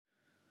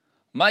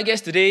My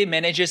guest today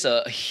manages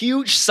a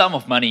huge sum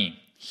of money.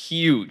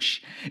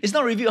 Huge. It's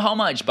not revealed how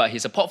much, but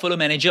he's a portfolio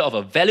manager of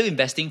a value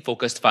investing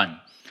focused fund.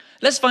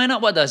 Let's find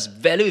out what does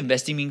value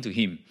investing mean to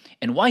him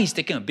and why he's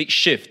taking a big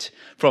shift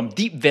from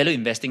deep value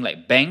investing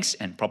like banks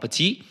and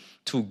property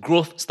to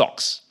growth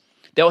stocks.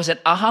 There was an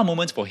aha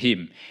moment for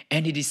him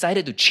and he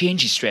decided to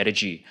change his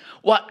strategy.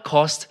 What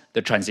caused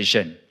the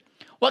transition?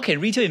 What can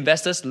retail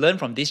investors learn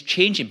from this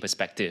change in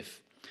perspective?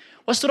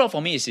 What stood out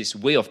for me is his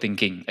way of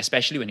thinking,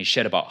 especially when he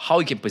shared about how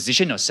you can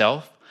position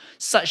yourself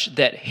such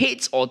that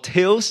heads or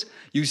tails,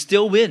 you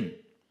still win.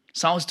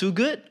 Sounds too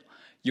good?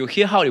 You'll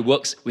hear how it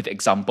works with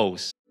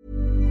examples.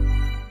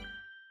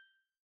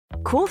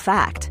 Cool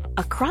fact,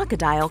 a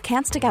crocodile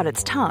can't stick out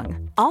its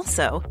tongue.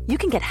 Also, you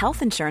can get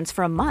health insurance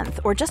for a month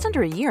or just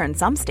under a year in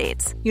some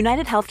states.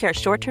 United Healthcare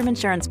short-term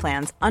insurance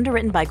plans,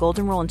 underwritten by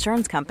Golden Rule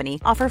Insurance Company,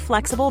 offer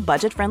flexible,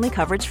 budget-friendly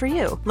coverage for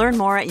you. Learn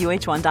more at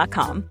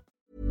uh1.com.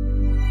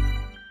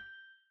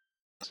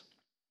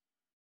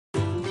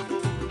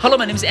 Hello,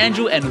 my name is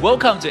Andrew and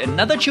welcome to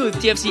another Chill with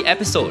TFC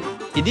episode.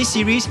 In this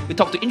series, we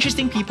talk to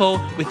interesting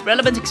people with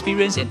relevant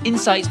experience and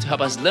insights to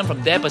help us learn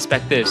from their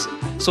perspectives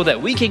so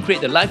that we can create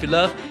the life we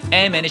love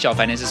and manage our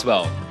finances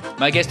well.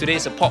 My guest today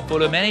is a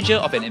portfolio manager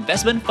of an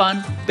investment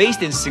fund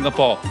based in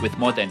Singapore with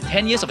more than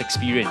 10 years of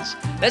experience.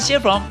 Let's hear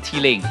from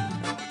Leng.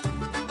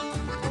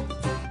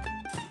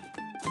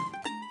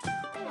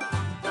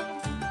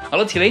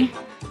 Hello, Leng.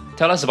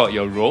 Tell us about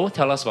your role.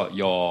 Tell us about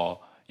your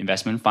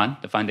investment fund,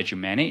 the fund that you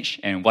manage,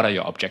 and what are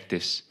your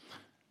objectives?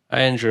 Hi,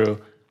 Andrew.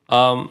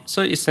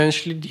 So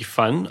essentially the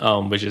fund,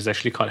 which is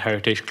actually called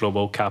Heritage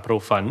Global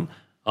Capital Fund,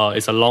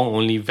 is a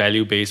long-only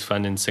value-based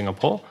fund in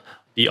Singapore.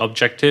 The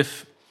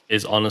objective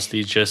is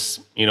honestly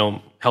just,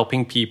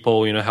 helping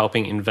people,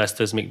 helping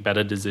investors make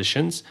better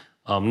decisions.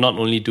 Not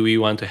only do we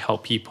want to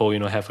help people,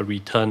 have a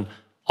return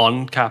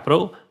on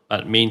capital,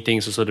 but main thing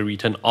is also the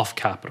return of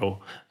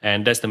capital.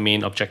 And that's the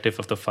main objective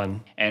of the fund.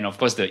 And of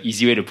course, the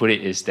easy way to put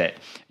it is that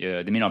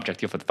the main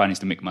objective of the fund is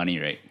to make money,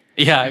 right?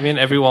 Yeah,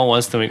 everyone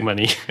wants to make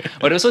money.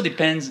 But it also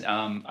depends,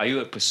 are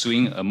you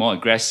pursuing a more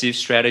aggressive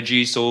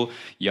strategy so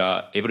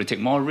you're able to take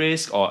more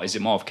risk, or is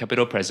it more of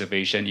capital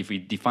preservation? If we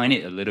define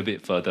it a little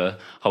bit further,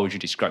 how would you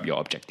describe your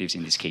objectives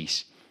in this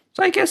case?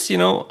 So I guess,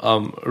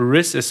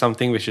 risk is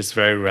something which is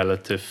very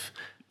relative.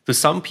 To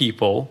some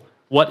people,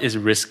 what is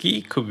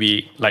risky could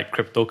be like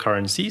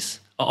cryptocurrencies.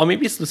 Or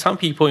maybe to some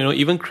people,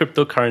 even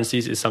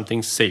cryptocurrencies is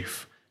something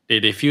safe.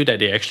 They feel that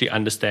they actually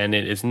understand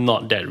it. It's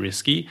not that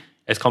risky.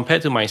 As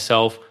compared to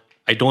myself,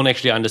 I don't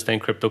actually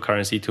understand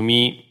cryptocurrency. To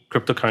me,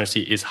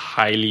 cryptocurrency is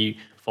highly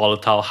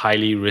volatile,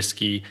 highly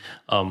risky.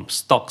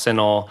 Stocks and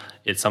all,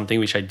 it's something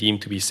which I deem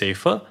to be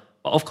safer.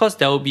 But of course,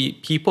 there will be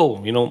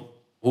people,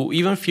 who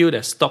even feel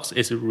that stocks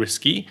is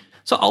risky.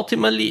 So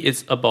ultimately,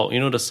 it's about,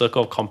 the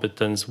circle of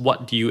competence.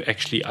 What do you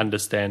actually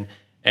understand?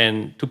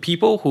 And to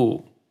people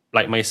who,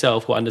 like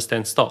myself, who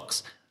understand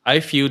stocks, I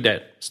feel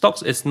that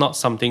stocks is not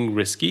something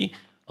risky.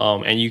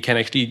 And you can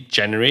actually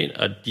generate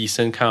a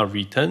decent kind of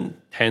return,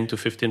 10 to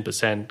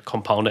 15%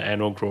 compounded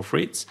annual growth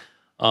rates.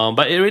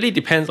 But it really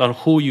depends on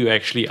who you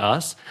actually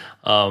ask.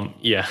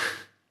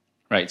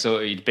 Right, so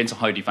it depends on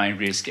how you define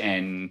risk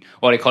and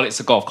what I call it,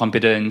 circle of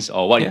competence,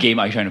 or what game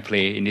are you trying to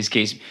play. In this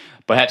case,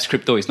 perhaps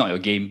crypto is not your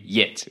game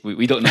yet.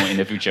 We don't know in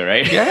the future,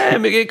 right? Yeah,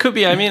 it could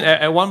be.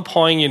 At one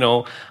point,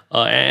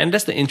 and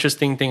that's the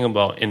interesting thing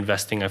about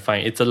investing, I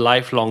find. It's a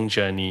lifelong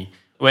journey.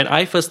 When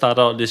I first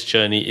started out this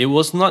journey, it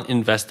was not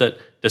invested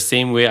the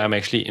same way I'm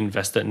actually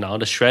invested now.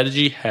 The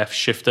strategy have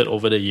shifted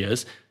over the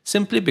years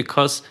simply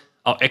because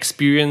our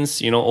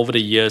experience, over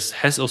the years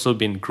has also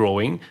been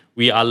growing.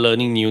 We are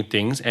learning new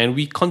things and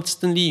we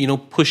constantly,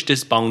 push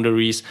these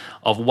boundaries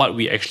of what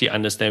we actually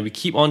understand. We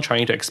keep on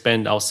trying to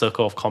expand our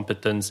circle of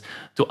competence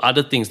to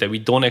other things that we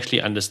don't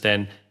actually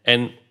understand.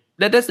 And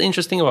that's the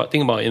interesting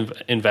thing about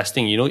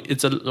investing.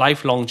 It's a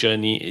lifelong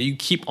journey. You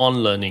keep on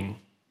learning.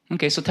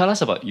 Okay, so tell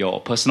us about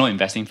your personal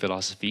investing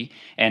philosophy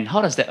and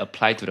how does that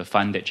apply to the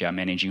fund that you are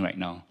managing right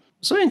now?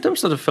 So in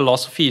terms of the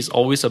philosophy, it's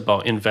always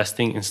about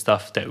investing in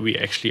stuff that we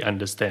actually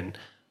understand.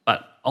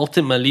 But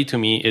ultimately, to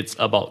me, it's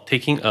about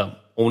taking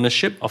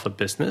ownership of a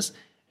business.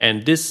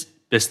 And this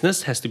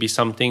business has to be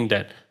something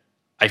that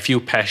I feel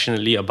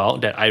passionately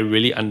about, that I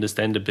really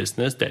understand the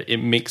business, that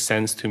it makes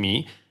sense to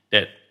me,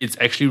 that it's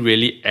actually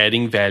really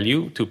adding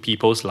value to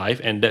people's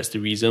life. And that's the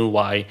reason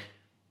why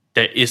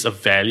there is a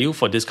value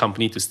for this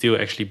company to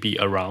still actually be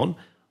around.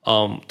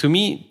 To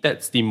me,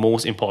 that's the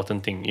most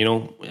important thing.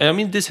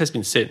 This has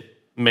been said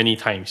many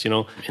times.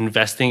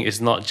 Investing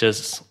is not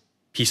just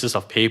pieces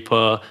of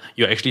paper.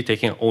 You're actually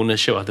taking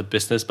ownership of the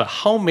business, but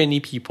how many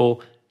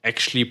people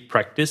actually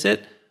practice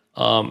it?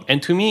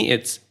 And to me,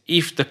 it's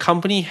if the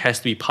company has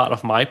to be part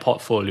of my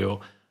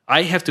portfolio,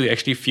 I have to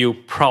actually feel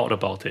proud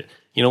about it.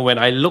 When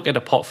I look at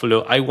the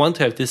portfolio, I want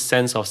to have this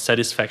sense of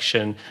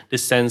satisfaction,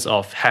 this sense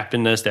of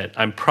happiness that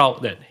I'm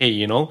proud that,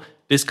 hey,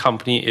 this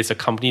company is a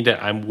company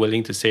that I'm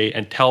willing to say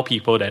and tell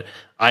people that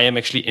I am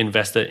actually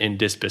invested in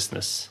this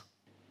business.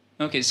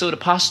 Okay, so the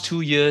past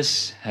 2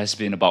 years has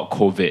been about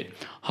COVID.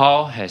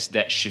 How has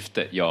that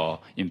shifted your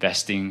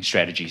investing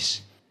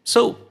strategies?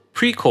 So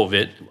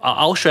pre-COVID,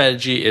 our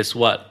strategy is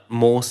what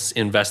most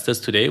investors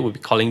today would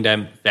be calling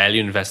them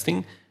value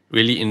investing,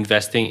 really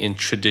investing in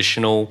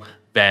traditional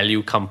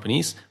value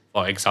companies.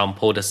 For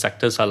example, the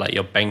sectors are like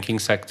your banking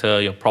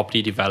sector, your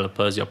property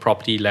developers, your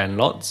property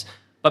landlords.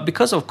 But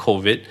because of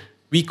COVID,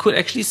 we could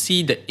actually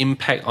see the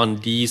impact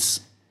on these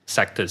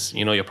sectors,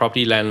 your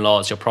property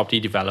landlords, your property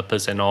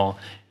developers and all.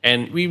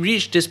 And we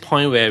reached this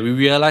point where we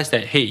realized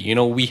that, hey,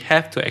 we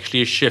have to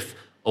actually shift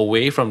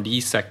away from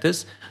these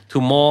sectors to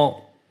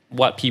more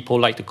what people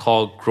like to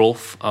call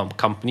growth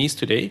companies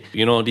today,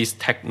 these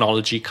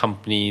technology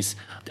companies.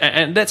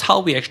 And that's how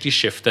we actually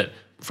shifted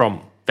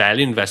from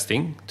value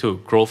investing to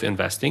growth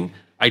investing.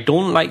 I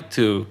don't like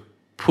to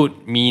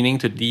put meaning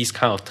to these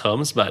kind of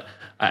terms, but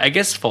I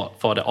guess for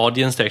the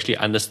audience to actually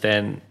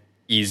understand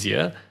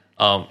easier,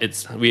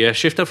 we have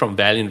shifted from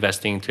value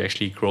investing to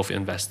actually growth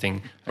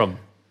investing, from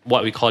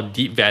what we call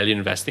deep value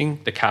investing,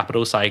 the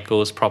capital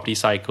cycles, property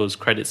cycles,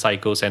 credit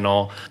cycles and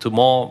all, to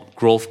more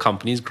growth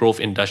companies,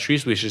 growth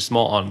industries, which is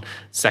more on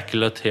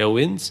secular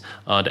tailwinds,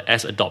 the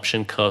S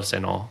adoption curves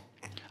and all.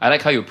 I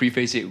like how you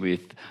preface it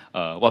with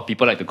what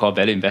people like to call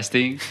value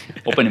investing,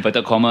 open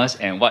inverted commas,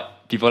 and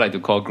what people like to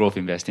call growth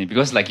investing.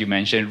 Because like you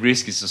mentioned,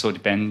 risk is also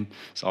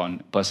depends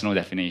on personal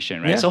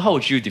definition, right? Yeah. So how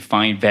would you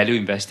define value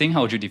investing?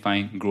 How would you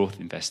define growth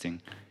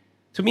investing?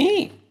 To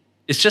me,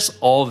 it's just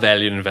all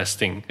value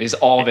investing. It's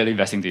all value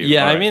investing to you?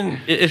 Yeah, All I right. mean,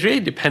 it's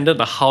really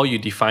dependent on how you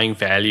define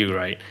value,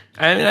 right?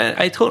 I mean,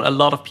 I told a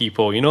lot of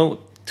people,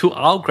 to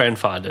our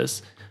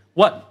grandfathers,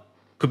 what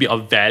could be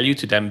of value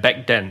to them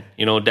back then,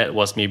 that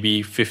was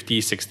maybe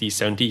 50, 60,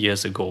 70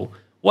 years ago.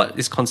 What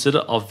is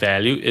considered of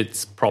value?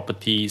 It's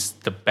properties,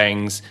 the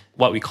banks,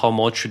 what we call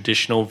more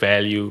traditional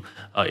value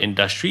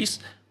industries.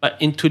 But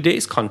in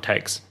today's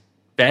context,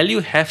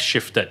 value has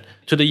shifted.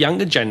 To the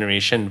younger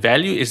generation,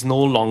 value is no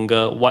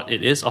longer what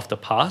it is of the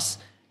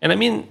past. And I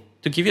mean,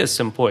 to give you a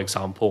simple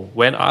example,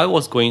 when I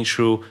was going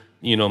through,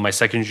 my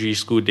secondary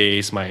school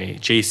days, my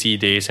JC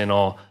days and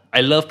all,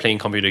 I love playing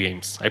computer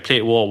games. I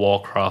played World of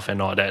Warcraft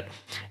and all that.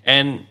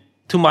 And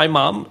to my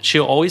mom,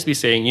 she'll always be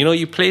saying,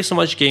 you play so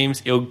much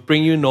games, it'll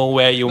bring you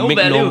nowhere, you'll make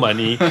value. no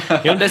money.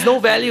 There's no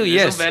value,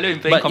 yes. no value in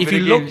playing but if you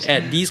computer look games.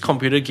 at these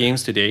computer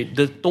games today,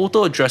 the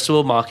total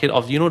addressable market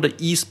of, the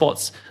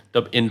esports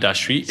the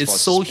industry is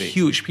Sports so is big.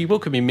 huge. People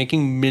could be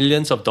making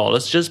millions of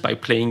dollars just by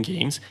playing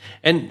games.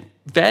 And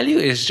value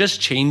is just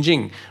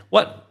changing.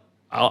 What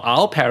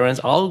our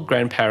parents, our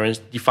grandparents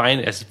define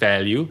as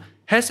value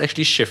has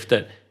actually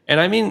shifted.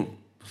 And I mean,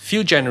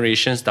 few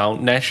generations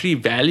down, naturally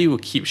value will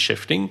keep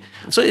shifting.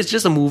 So it's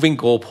just a moving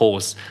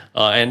goalpost.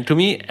 And to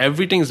me,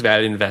 everything is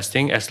value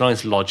investing as long as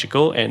it's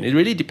logical. And it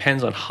really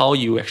depends on how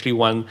you actually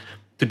want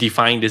to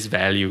define this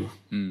value.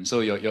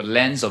 So your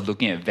lens of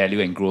looking at value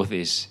and growth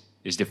is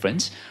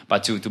different.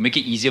 But to make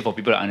it easier for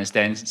people to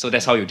understand, so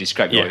that's how you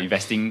describe your Yeah.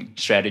 investing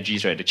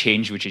strategies, right? The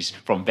change, which is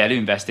from value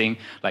investing,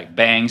 like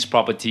banks,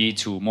 property,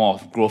 to more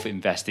of growth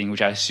investing,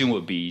 which I assume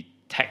would be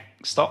tech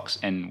stocks.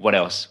 And what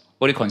else?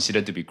 What do you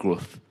consider to be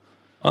growth?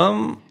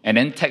 And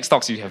then tech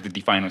stocks you have to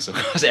define also,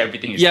 because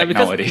everything is tech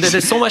because nowadays.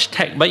 there's so much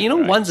tech. But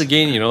once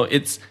again,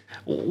 it's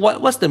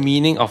what's the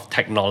meaning of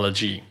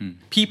technology?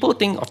 People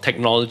think of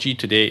technology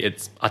today,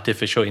 it's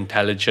artificial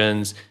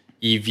intelligence,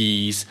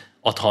 EVs,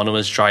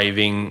 autonomous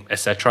driving,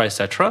 etc.,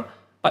 etc.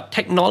 But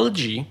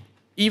technology,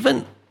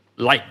 even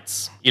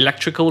lights,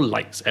 electrical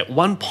lights, at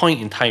one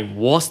point in time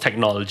was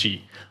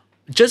technology.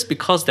 Just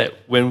because that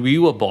when we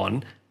were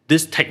born,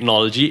 this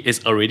technology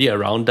is already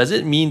around, does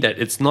it mean that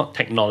it's not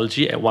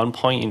technology at one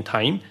point in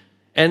time?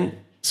 And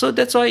so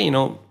that's why,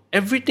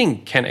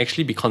 everything can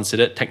actually be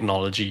considered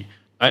technology.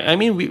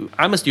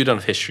 I'm a student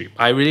of history.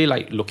 I really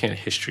like looking at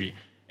history.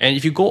 And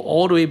if you go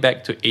all the way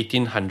back to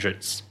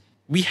 1800s,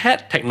 we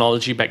had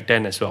technology back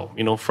then as well,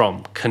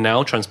 from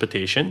canal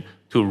transportation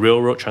to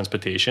railroad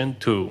transportation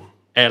to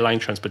airline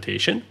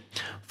transportation,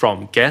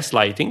 from gas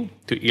lighting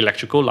to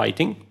electrical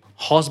lighting,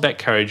 horseback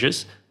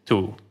carriages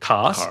to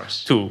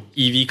cars, to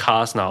EV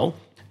cars now.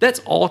 That's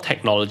all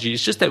technology.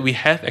 It's just that we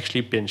have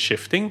actually been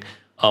shifting.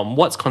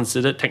 What's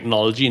considered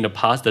technology in the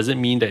past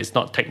doesn't mean that it's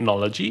not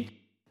technology.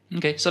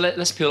 Okay, so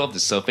let's peel off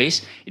the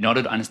surface in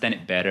order to understand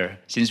it better.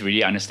 Since we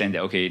really understand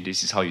that, okay,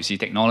 this is how you see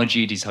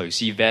technology, this is how you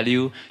see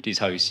value, this is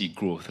how you see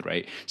growth,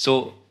 right?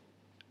 So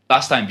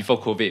last time, before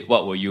COVID,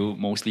 what were you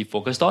mostly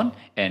focused on?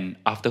 And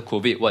after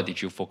COVID, what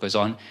did you focus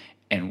on?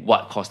 And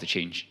what caused the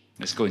change?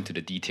 Let's go into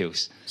the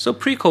details. So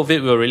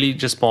pre-COVID, we were really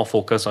just more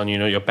focused on,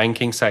 your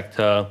banking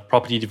sector,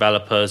 property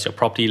developers, your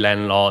property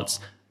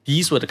landlords.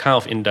 These were the kind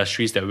of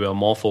industries that we were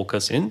more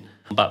focused in.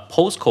 But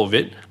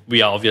post-COVID,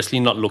 we are obviously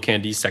not looking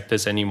at these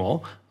sectors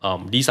anymore.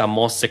 These are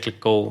more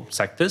cyclical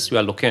sectors. We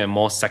are looking at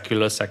more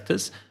secular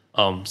sectors,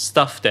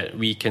 stuff that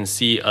we can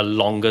see a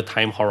longer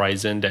time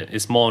horizon that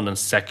is more on a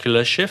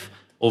secular shift.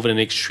 Over the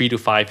next 3 to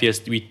 5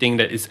 years, we think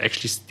that it's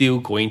actually still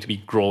going to be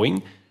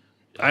growing.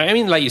 I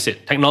mean, like you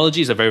said, technology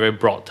is a very, very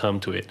broad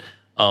term to it.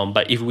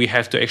 But if we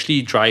have to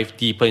actually drive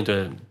deeper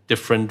into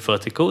different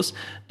verticals,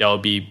 there will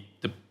be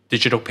the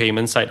digital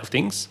payment side of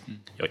things,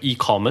 your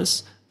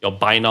e-commerce, your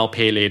buy now,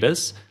 pay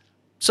laters.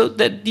 So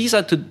that these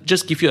are to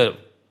just give you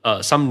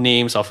some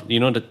names of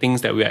the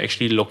things that we are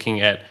actually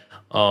looking at.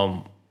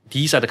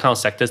 These are the kind of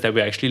sectors that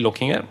we're actually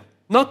looking at.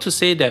 Not to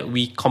say that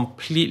we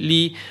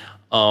completely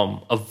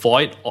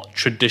avoid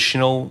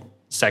traditional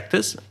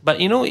sectors, but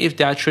if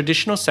there are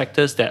traditional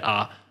sectors that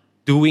are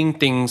doing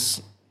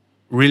things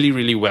really,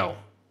 really well,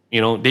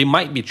 they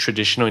might be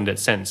traditional in that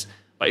sense.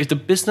 But if the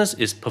business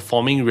is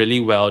performing really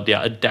well, they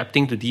are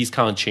adapting to these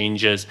kind of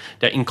changes,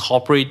 they're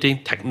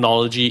incorporating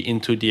technology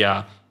into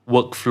their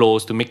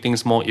workflows to make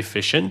things more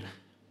efficient.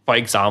 For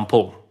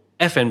example,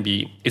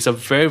 F&B is a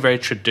very, very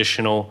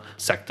traditional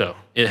sector.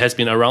 It has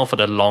been around for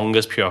the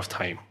longest period of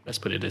time. Let's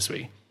put it this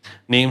way.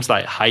 Names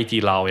like Hai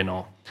Di Lao and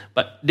all.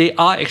 But they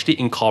are actually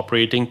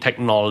incorporating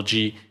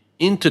technology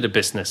into the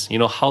business.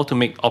 How to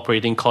make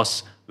operating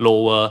costs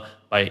lower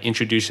by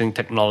introducing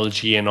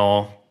technology and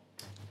all.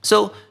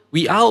 So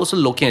we are also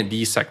looking at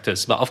these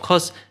sectors. But of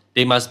course,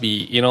 they must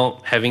be,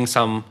 having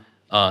some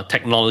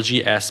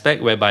technology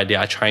aspect whereby they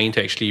are trying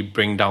to actually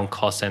bring down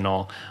costs and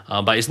all.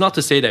 But it's not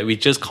to say that we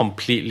just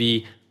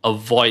completely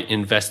avoid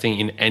investing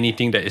in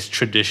anything that is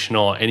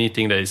traditional or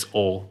anything that is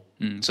old.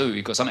 So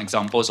we got some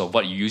examples of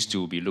what you used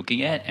to be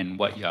looking at and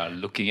what you are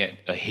looking at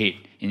ahead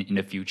in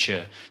the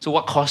future. So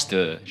what caused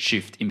the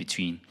shift in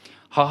between?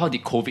 How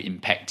did COVID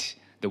impact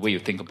the way you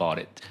think about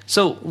it?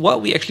 So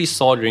what we actually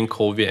saw during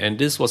COVID, and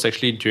this was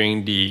actually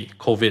during the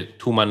COVID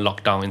 2-month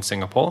lockdown in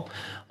Singapore,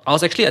 I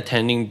was actually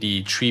attending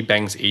the 3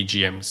 banks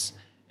AGMs.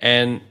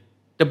 And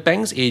the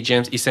banks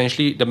AGMs,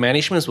 essentially, the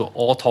managements were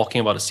all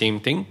talking about the same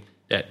thing,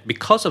 that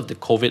because of the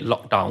COVID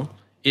lockdown,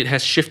 it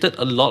has shifted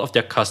a lot of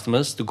their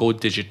customers to go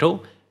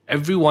digital.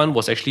 Everyone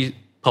was actually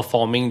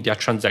performing their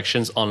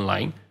transactions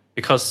online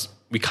because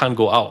we can't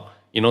go out.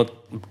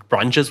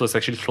 Branches was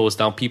actually closed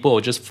down. People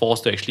were just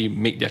forced to actually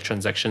make their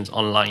transactions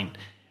online.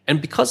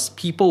 And because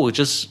people were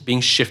just being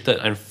shifted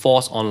and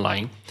forced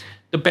online,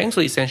 the banks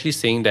were essentially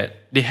saying that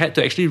they had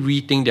to actually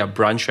rethink their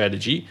branch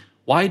strategy.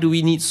 Why do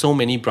we need so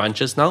many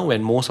branches now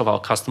when most of our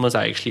customers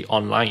are actually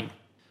online?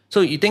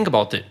 So you think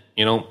about it,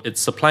 it's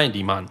supply and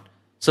demand.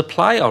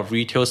 Supply of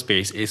retail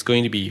space is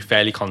going to be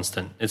fairly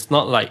constant. It's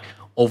not like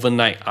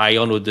overnight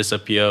Ion will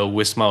disappear,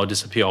 Wisma will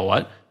disappear or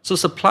what. So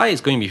supply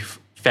is going to be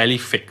fairly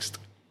fixed.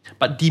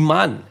 But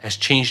demand has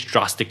changed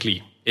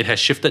drastically. It has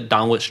shifted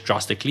downwards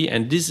drastically,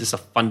 and this is a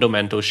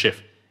fundamental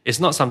shift. It's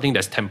not something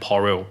that's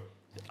temporal.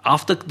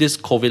 After this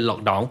COVID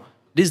lockdown,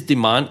 this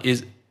demand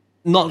is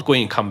not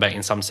going to come back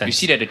in some sense. You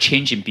see that the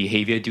change in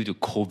behavior due to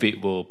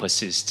COVID will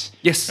persist.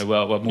 Yes.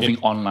 We're moving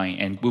online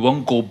and we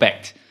won't go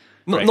back.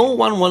 No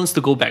one wants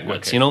to go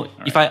backwards. Okay.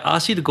 If I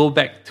ask you to go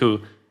back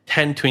to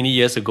 10, 20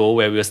 years ago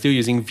where we were still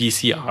using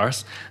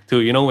VCRs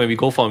to, when we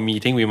go for a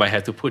meeting, we might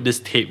have to put this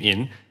tape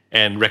in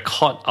and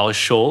record our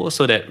show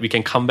so that we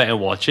can come back and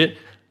watch it.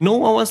 No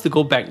one wants to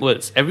go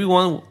backwards.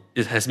 Everyone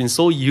has been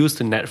so used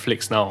to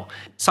Netflix now.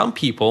 Some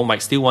people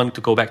might still want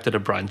to go back to the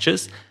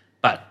branches,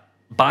 but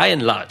by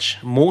and large,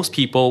 most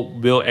people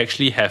will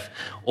actually have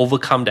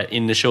overcome that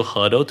initial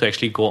hurdle to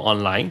actually go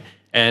online.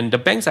 And the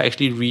banks are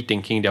actually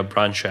rethinking their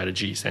branch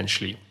strategy,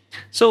 essentially.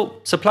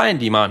 So supply and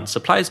demand.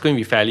 Supply is going to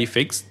be fairly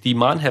fixed.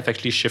 Demand have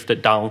actually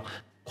shifted down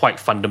quite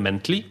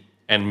fundamentally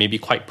and maybe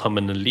quite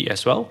permanently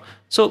as well.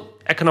 So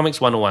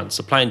economics 101,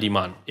 supply and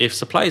demand. If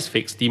supply is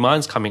fixed,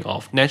 demand is coming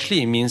off.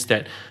 Naturally, it means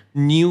that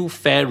new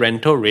fair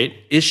rental rate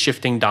is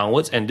shifting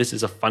downwards, and this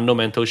is a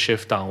fundamental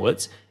shift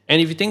downwards.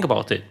 And if you think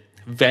about it,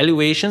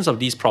 valuations of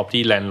these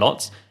property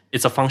landlords,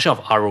 it's a function of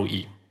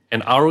ROE.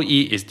 And ROE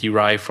is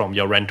derived from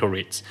your rental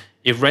rates.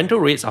 If rental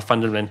rates are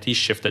fundamentally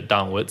shifted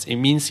downwards, it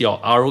means your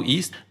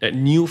ROEs, that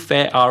new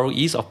fair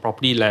ROEs of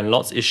property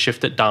landlords, is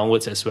shifted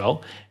downwards as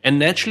well. And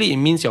naturally, it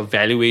means your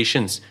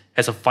valuations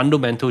has a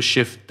fundamental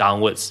shift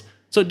downwards.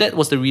 So that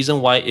was the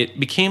reason why it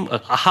became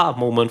an aha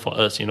moment for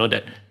us,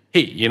 that,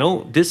 hey,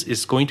 this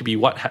is going to be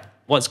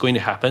what's going to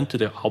happen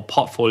to our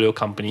portfolio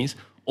companies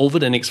over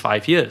the next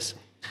 5 years.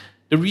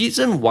 The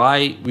reason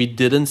why we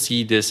didn't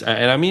see this,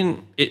 and I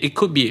mean, it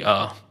could be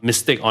a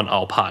mistake on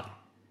our part,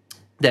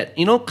 that,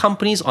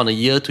 companies on a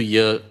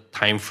year-to-year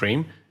time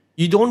frame,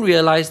 you don't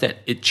realize that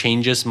it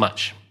changes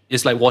much.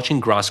 It's like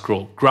watching grass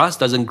grow. Grass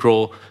doesn't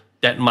grow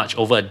that much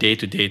over a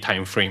day-to-day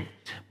time frame.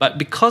 But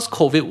because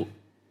COVID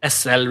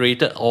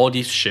accelerated all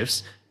these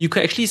shifts, you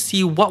could actually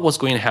see what was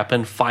going to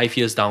happen 5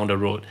 years down the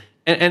road.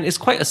 And it's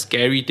quite a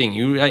scary thing.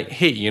 You're like,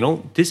 hey,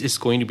 this is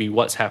going to be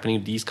what's happening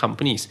to these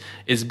companies.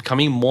 It's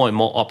becoming more and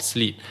more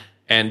obsolete.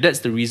 And that's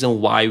the reason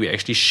why we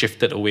actually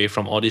shifted away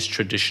from all these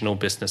traditional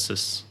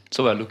businesses.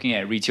 So we're looking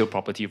at retail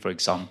property, for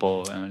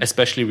example.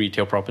 Especially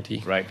retail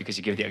property. Right, because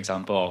you gave the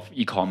example of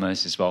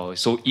e-commerce as well.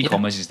 So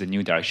e-commerce is the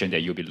new direction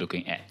that you'll be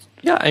looking at.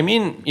 Yeah, I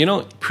mean,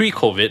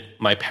 pre-COVID,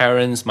 my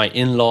parents, my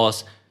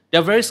in-laws,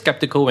 they're very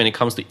skeptical when it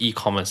comes to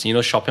e-commerce.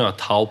 Shopping on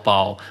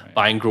Taobao,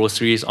 buying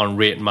groceries on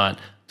RedMart.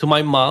 To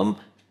my mom,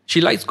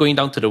 she likes going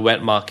down to the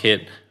wet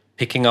market,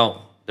 picking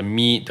out the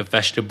meat, the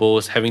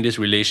vegetables, having this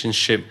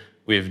relationship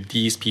with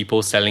these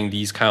people selling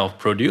these kind of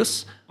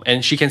produce.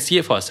 And she can see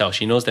it for herself.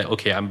 She knows that,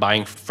 okay, I'm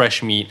buying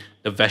fresh meat,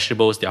 the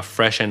vegetables, they're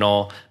fresh and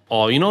all.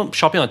 Or,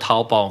 shopping on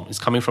Taobao is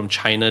coming from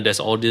China. There's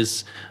all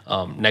this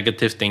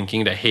negative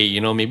thinking that, hey,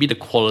 maybe the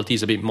quality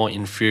is a bit more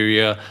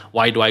inferior.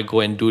 Why do I go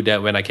and do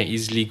that when I can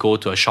easily go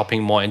to a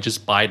shopping mall and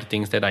just buy the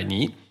things that I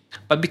need?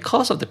 But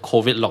because of the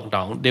COVID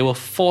lockdown, they were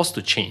forced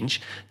to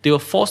change. They were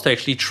forced to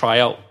actually try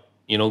out,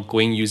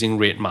 going using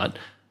RedMart,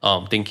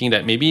 thinking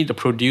that maybe the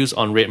produce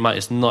on RedMart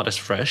is not as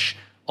fresh.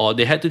 Or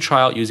they had to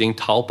try out using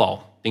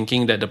Taobao,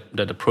 thinking that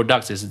the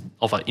products is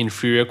of an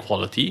inferior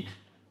quality.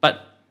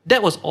 But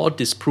that was all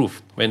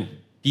disproved when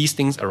these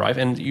things arrive.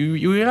 And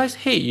you realize,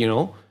 hey,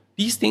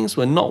 these things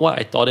were not what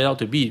I thought it out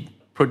to be.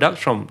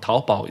 Products from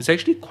Taobao is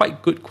actually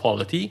quite good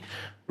quality.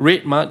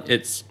 RedMart,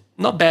 it's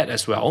not bad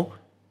as well.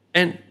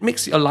 And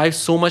makes your life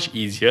so much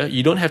easier.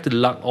 You don't have to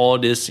lug all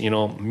this,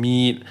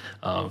 meat,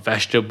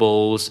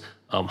 vegetables,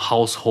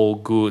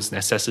 household goods,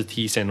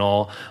 necessities and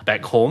all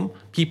back home.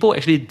 People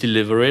actually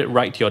deliver it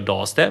right to your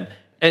doorstep.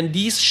 And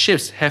these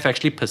shifts have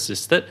actually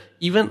persisted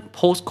even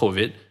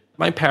post-COVID.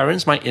 My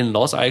parents, my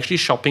in-laws are actually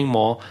shopping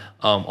more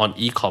on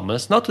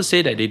e-commerce. Not to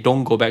say that they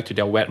don't go back to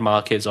their wet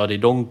markets or they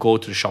don't go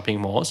to the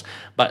shopping malls,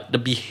 but the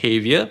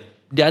behavior,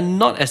 they are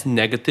not as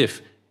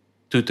negative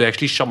to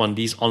actually shop on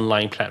these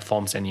online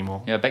platforms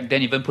anymore. Yeah, back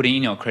then even putting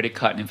in your credit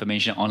card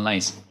information online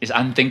is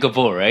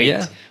unthinkable, right?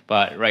 Yeah.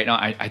 But right now,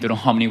 I don't know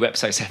how many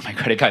websites have my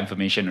credit card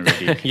information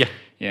already. Yeah.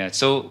 Yeah,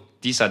 so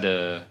these are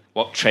the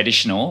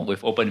traditional,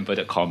 with open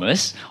inverted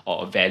commas,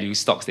 or value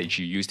stocks that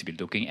you used to be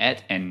looking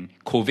at. And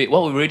COVID, we're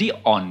already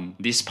on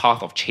this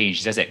path of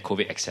change, just that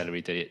COVID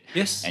accelerated it.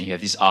 Yes. And you have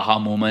this aha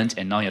moment,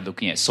 and now you're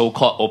looking at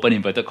so-called open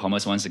inverted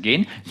commas once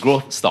again,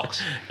 growth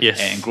stocks.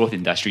 Yes. And growth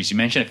industries. You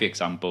mentioned a few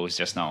examples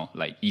just now,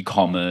 like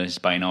e-commerce,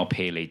 buy now,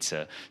 pay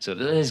later. So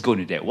let's go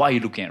into that. What are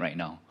you looking at right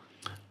now?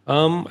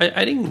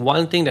 I think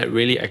one thing that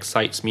really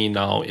excites me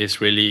now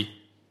is really,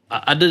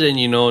 other than,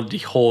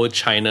 the whole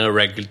China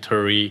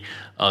regulatory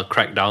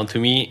crackdown, to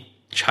me,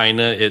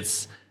 China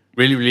is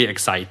really, really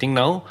exciting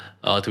now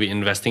to be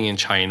investing in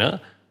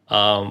China.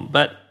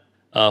 But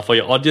for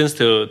your audience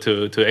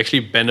to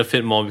actually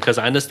benefit more, because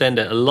I understand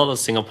that a lot of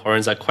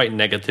Singaporeans are quite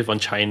negative on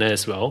China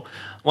as well.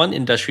 One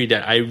industry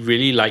that I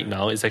really like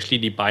now is actually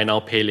the buy now,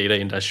 pay later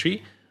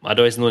industry,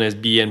 otherwise known as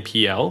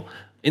BNPL.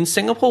 In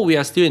Singapore, we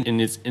are still in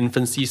its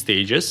infancy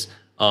stages.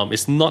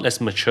 It's not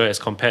as mature as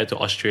compared to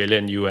Australia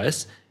and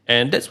US.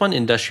 And that's one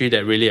industry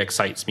that really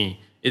excites me.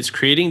 It's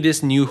creating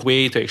this new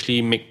way to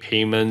actually make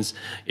payments.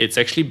 It's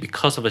actually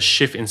because of a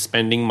shift in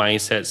spending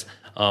mindsets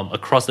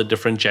across the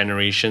different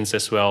generations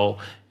as well.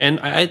 And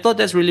I thought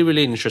that's really,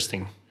 really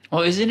interesting.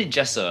 Well, isn't it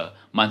just a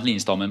monthly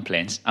installment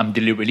plans? I'm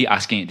deliberately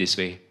asking it this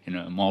way, in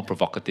a more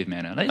provocative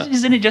manner. Like,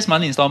 isn't it just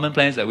monthly installment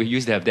plans that we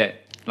used to have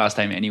that last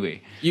time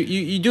anyway?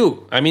 You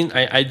do. I mean,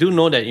 I do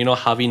know that,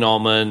 Harvey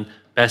Norman,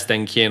 Best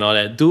Denki and all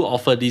that do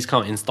offer these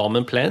kind of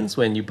installment plans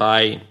when you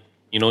buy,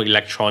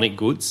 electronic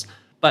goods.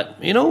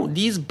 But,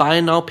 these buy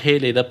now, pay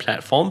later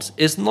platforms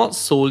is not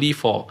solely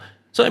for...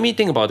 So,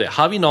 think about it.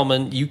 Harvey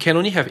Norman, you can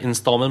only have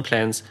installment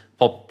plans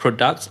for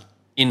products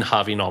in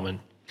Harvey Norman.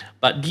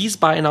 But these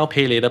buy now,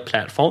 pay later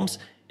platforms,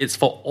 it's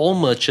for all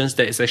merchants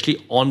that is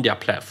actually on their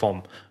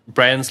platform.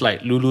 Brands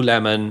like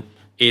Lululemon,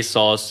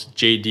 ASOS,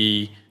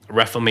 JD,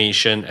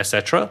 Reformation,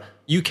 etc.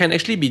 You can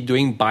actually be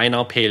doing buy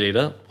now, pay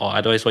later, or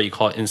otherwise what you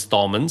call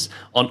installments,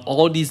 on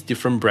all these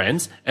different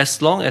brands,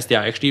 as long as they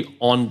are actually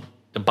on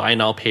the buy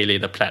now, pay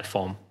later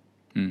platform.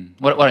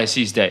 What I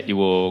see is that it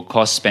will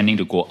cause spending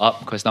to go up,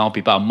 because now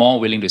people are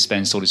more willing to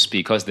spend, so to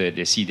speak, because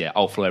they see their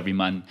outflow every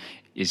month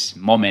is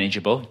more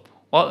manageable.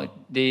 Well,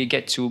 they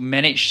get to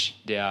manage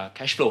their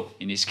cash flow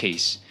in this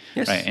case.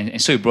 Yes. Right?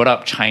 And so you brought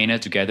up China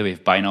together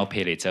with buy now,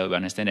 pay later. We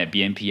understand that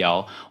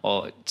BNPL,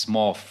 or it's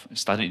more of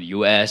started in the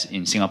US,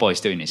 in Singapore it's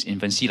still in its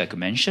infancy, like you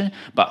mentioned.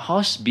 But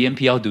how's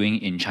BNPL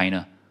doing in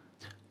China?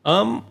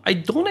 I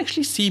don't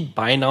actually see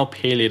buy now,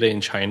 pay later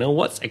in China.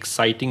 What's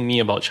exciting me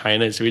about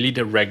China is really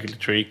the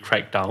regulatory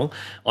crackdown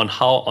on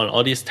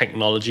all these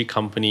technology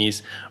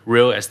companies,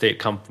 real estate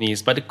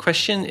companies. But the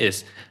question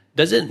is,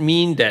 does it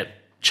mean that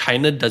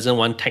China doesn't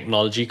want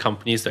technology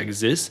companies to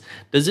exist?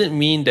 Does it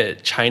mean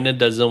that China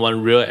doesn't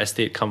want real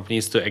estate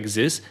companies to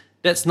exist?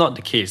 That's not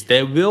the case.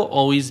 There will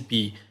always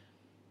be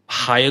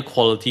higher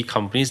quality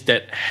companies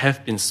that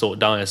have been sold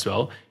down as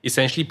well.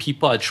 Essentially,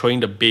 people are throwing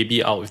the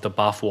baby out with the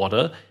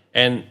bathwater.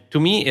 And to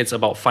me, it's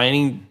about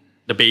finding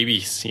the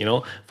babies,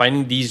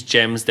 finding these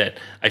gems that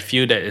I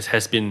feel that it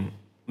has been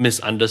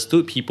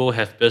misunderstood. People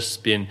have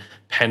just been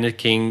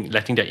panicking,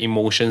 letting their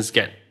emotions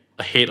get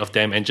ahead of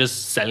them and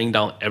just selling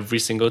down every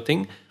single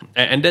thing.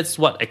 And that's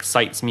what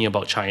excites me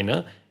about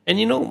China.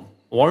 And,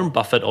 Warren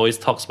Buffett always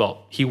talks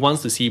about he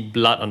wants to see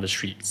blood on the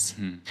streets.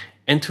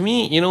 And to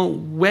me,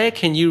 where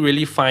can you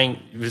really find,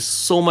 with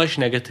so much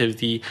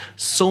negativity,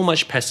 so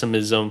much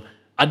pessimism,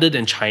 other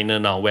than China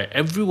now, where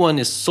everyone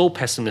is so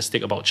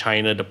pessimistic about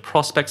China, the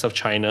prospects of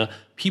China,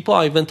 People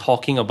are even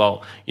talking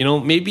about,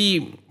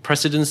 maybe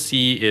President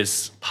Xi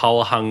is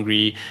power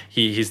hungry.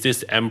 He's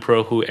this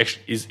emperor who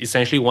actually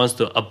essentially wants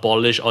to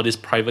abolish all these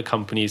private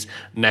companies,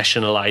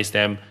 nationalize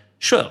them.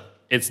 Sure,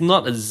 it's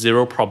not a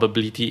zero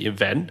probability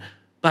event,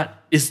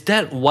 but is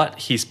that what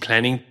he's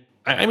planning?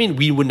 I mean,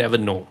 we would never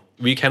know.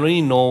 We can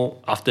only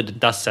know after the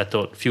dust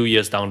settled a few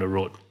years down the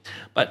road.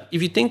 But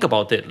if you think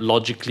about it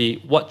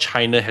logically, what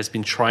China has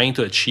been trying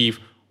to achieve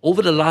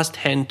over the last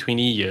 10,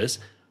 20 years,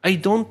 I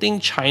don't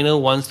think China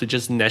wants to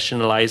just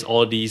nationalize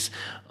all these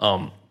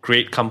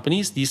great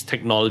companies, these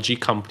technology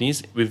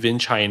companies within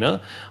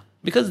China,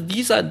 because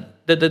these are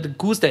the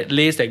goose that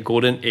lays that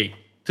golden egg.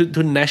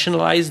 To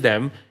nationalize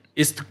them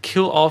is to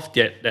kill off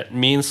that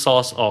main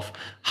source of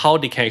how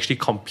they can actually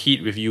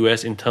compete with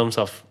US in terms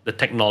of the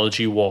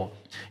technology war.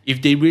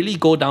 If they really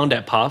go down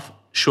that path,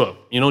 sure,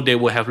 they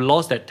will have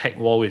lost that tech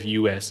war with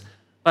US.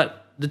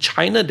 But the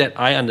China that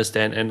I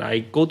understand, and I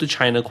go to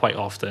China quite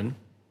often,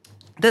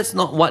 that's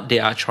not what they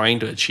are trying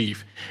to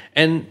achieve.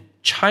 And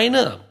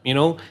China,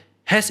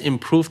 has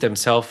improved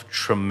themselves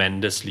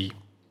tremendously.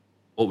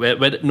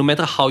 No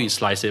matter how you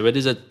slice it, whether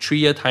it's a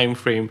 3-year time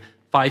frame,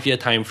 5-year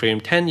time frame,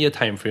 10-year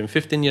time frame,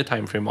 15-year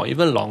time frame, or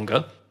even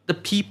longer, the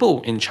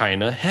people in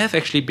China have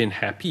actually been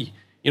happy.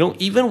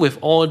 Even with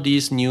all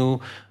these new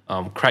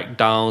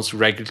crackdowns,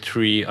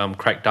 regulatory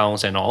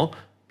crackdowns and all,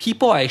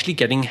 people are actually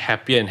getting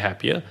happier and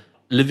happier.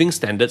 Living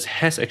standards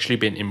has actually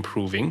been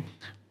improving.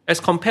 As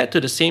compared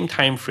to the same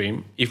time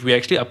frame, if we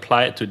actually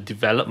apply it to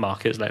developed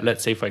markets, like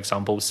let's say, for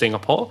example,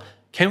 Singapore,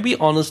 can we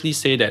honestly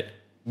say that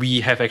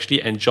we have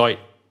actually enjoyed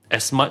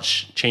as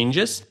much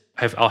changes?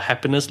 Have our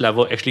happiness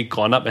level actually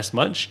gone up as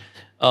much?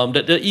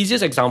 The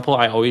easiest example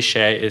I always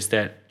share is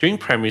that during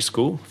primary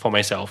school, for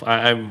myself,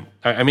 I'm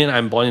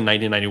born in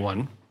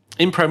 1991.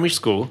 In primary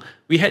school,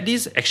 we had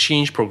these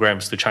exchange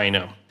programs to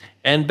China.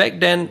 And back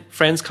then,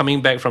 friends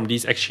coming back from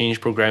these exchange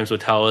programs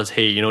would tell us,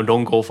 hey,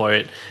 don't go for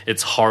it.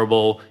 It's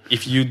horrible.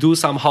 If you do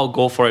somehow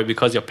go for it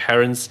because your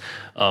parents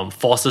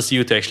forces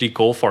you to actually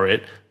go for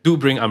it, do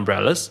bring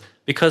umbrellas.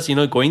 Because,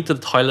 going to the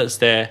toilets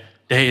there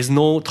is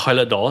no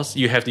toilet doors.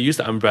 You have to use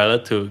the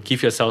umbrella to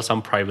give yourself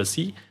some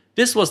privacy.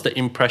 This was the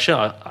impression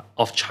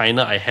of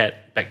China I had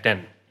back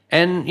then.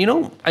 And,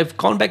 I've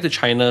gone back to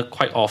China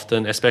quite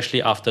often,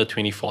 especially after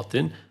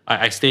 2014.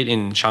 I stayed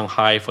in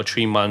Shanghai for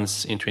 3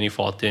 months in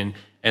 2014.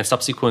 And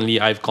subsequently,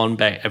 I've gone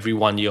back every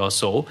 1 year or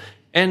so.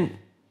 And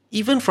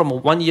even from a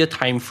 1 year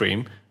time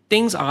frame,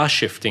 things are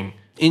shifting.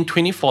 In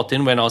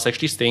 2014, when I was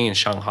actually staying in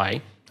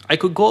Shanghai, I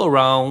could go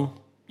around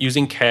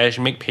using cash,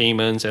 make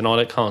payments and all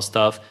that kind of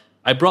stuff.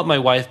 I brought my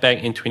wife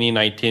back in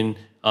 2019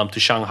 to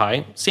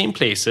Shanghai, same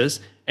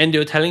places. And they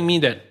were telling me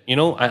that,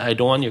 I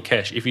don't want your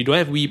cash. If you don't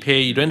have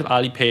WePay, you don't have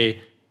Alipay,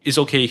 it's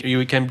okay.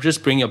 You can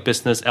just bring your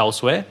business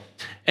elsewhere.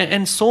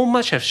 And so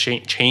much has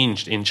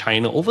changed in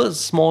China over a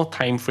small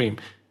time frame.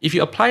 If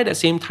you apply that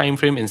same time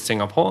frame in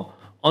Singapore,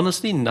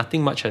 honestly,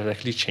 nothing much has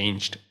actually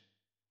changed.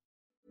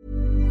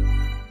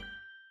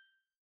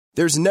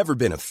 There's never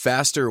been a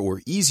faster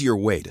or easier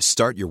way to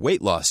start your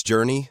weight loss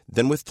journey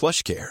than with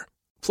PlushCare.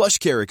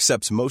 PlushCare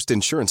accepts most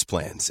insurance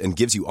plans and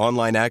gives you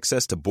online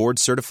access to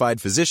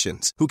board-certified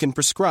physicians who can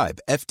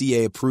prescribe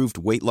FDA-approved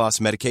weight loss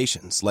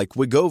medications like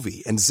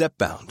Wegovy and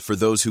Zepbound for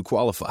those who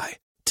qualify.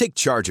 Take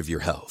charge of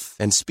your health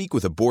and speak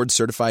with a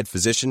board-certified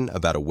physician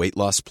about a weight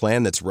loss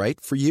plan that's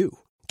right for you.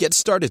 Get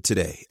started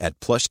today at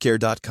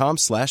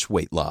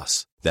plushcare.com/weight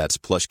loss. That's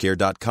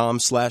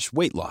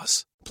plushcare.com/weight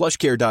loss.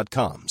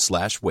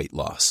 plushcare.com/weight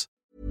loss.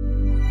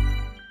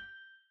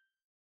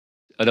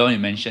 Although you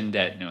mentioned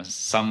that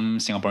some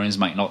Singaporeans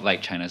might not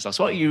like China stuff,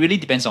 so it really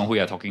depends on who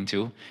you're talking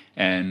to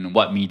and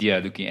what media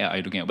you're looking at. Are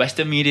you looking at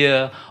Western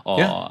media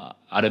or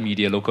other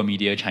media, local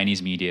media,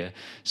 Chinese media?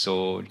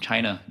 So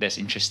China, that's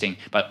interesting.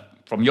 But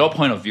from your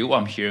point of view, what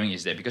I'm hearing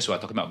is that because we're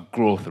talking about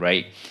growth,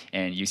 right?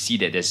 And you see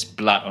that there's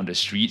blood on the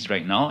streets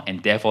right now,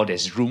 and therefore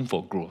there's room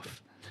for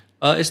growth.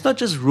 It's not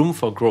just room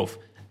for growth.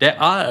 There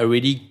are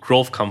already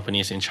growth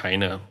companies in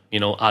China.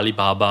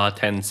 Alibaba,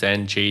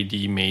 Tencent,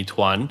 JD,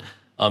 Meituan.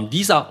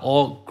 These are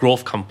all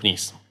growth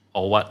companies,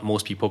 or what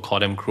most people call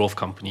them growth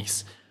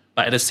companies.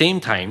 But at the same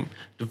time,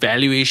 the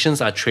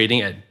valuations are trading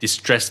at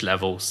distressed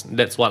levels.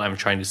 That's what I'm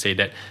trying to say,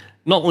 that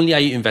not only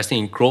are you investing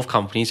in growth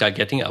companies, you're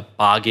getting a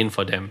bargain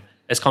for them.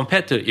 As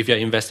compared to if you're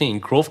investing in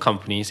growth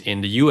companies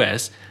in the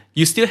US,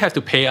 you still have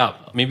to pay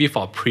up, maybe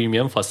for a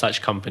premium for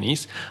such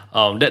companies.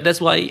 That's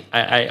why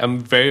I am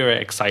very, very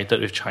excited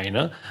with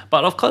China.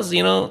 But of course,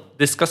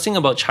 discussing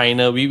about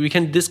China, we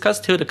can discuss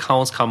till the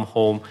cows come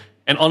home.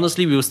 And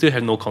honestly, we will still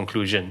have no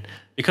conclusion.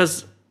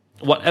 Because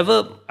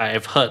whatever I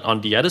have heard on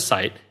the other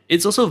side,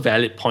 it's also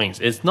valid points.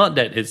 It's not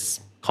that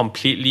it's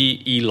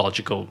completely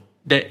illogical.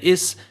 There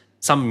is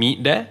some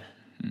meat there,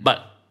 but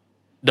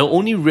the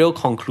only real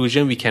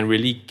conclusion we can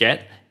really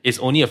get is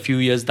only a few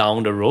years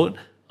down the road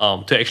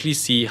to actually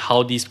see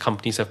how these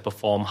companies have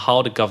performed,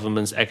 how the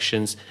government's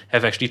actions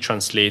have actually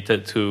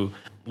translated to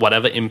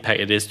whatever impact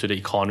it is to the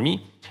economy.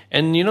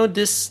 And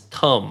this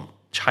term,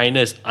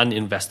 China is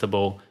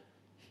uninvestable,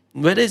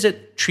 whether is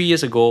it 3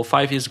 years ago,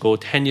 5 years ago,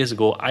 10 years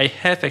ago, I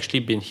have actually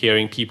been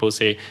hearing people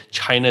say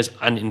China is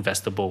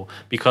uninvestable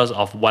because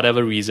of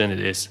whatever reason it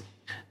is.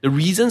 The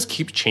reasons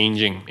keep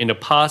changing. In the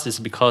past, it's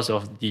because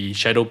of the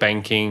shadow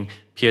banking,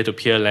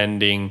 peer-to-peer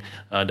lending,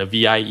 the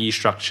VIE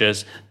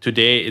structures.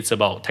 Today, it's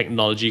about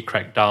technology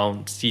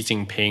crackdown, Xi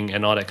Jinping,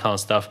 and all that kind of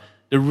stuff.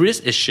 The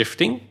risk is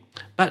shifting,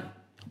 but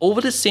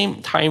over the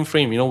same time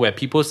frame, where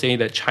people say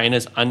that China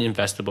is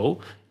uninvestable,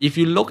 if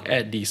you look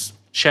at these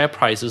share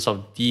prices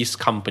of these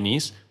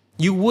companies,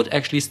 you would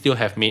actually still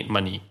have made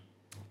money.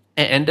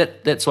 And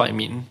that's what I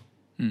mean.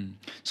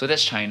 So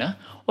that's China.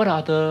 What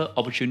other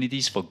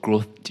opportunities for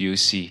growth do you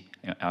see?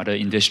 Other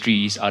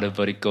industries, other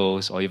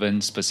verticals, or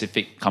even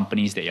specific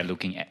companies that you're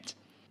looking at?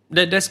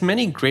 There's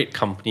many great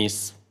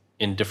companies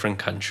in different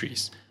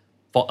countries.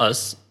 For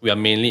us, we are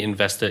mainly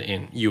invested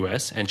in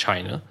US and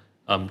China.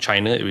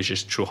 China, which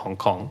is through Hong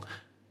Kong.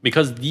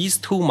 Because these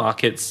two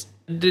markets,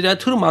 there are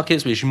two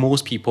markets which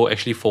most people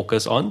actually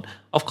focus on.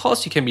 Of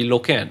course, you can be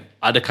looking at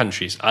other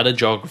countries, other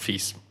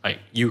geographies, like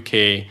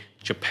UK,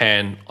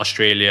 Japan,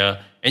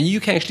 Australia, and you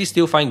can actually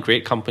still find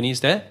great companies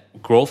there,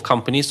 growth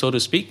companies, so to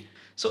speak.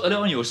 So earlier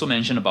on, you also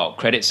mentioned about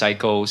credit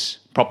cycles,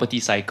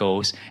 property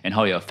cycles, and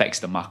how it affects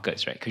the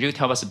markets, right? Could you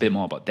tell us a bit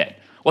more about that?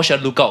 What should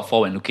I look out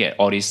for when looking at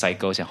all these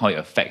cycles and how it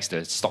affects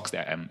the stocks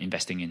that I'm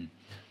investing in?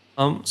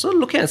 So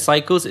looking at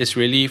cycles is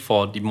really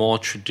for the more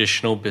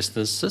traditional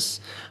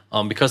businesses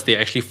because they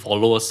actually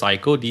follow a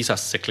cycle. These are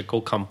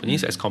cyclical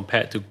companies as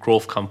compared to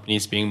growth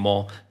companies being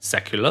more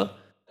secular.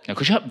 Now,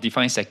 could you help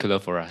define secular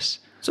for us?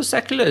 So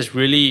secular is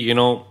really,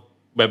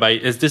 whereby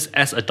it's this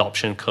S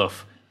adoption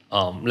curve.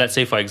 Let's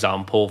say, for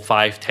example,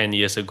 5-10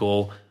 years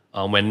ago,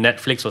 when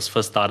Netflix was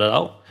first started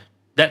out,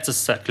 that's a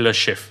secular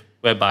shift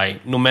whereby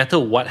no matter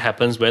what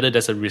happens, whether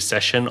there's a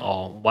recession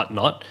or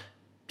whatnot,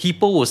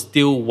 people will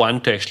still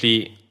want to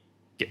actually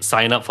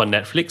sign up for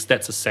Netflix.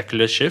 That's a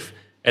secular shift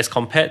as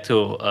compared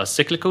to a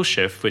cyclical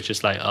shift, which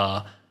is like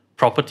a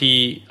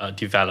property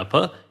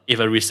developer. If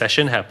a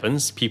recession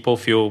happens, people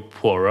feel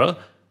poorer.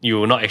 You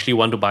will not actually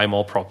want to buy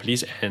more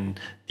properties, and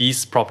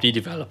these property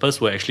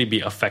developers will actually be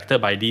affected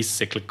by these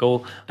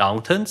cyclical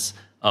downturns.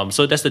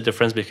 So that's the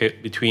difference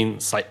between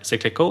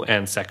cyclical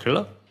and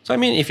secular. So I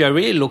mean, if you're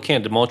really looking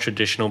at the more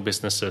traditional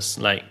businesses,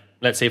 like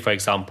let's say, for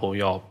example,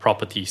 your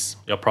properties,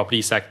 your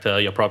property sector,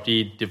 your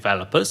property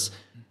developers,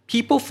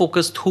 people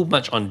focus too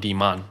much on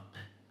demand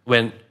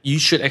when you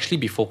should actually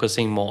be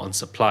focusing more on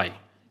supply.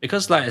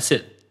 Because like I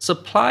said,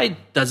 supply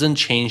doesn't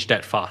change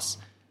that fast.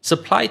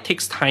 Supply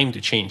takes time to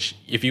change.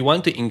 If you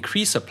want to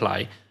increase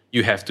supply,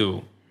 you have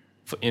to,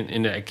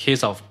 in the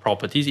case of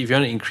properties, if you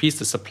want to increase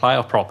the supply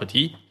of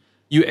property,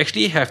 you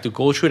actually have to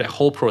go through that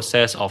whole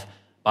process of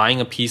buying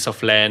a piece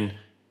of land,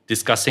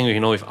 discussing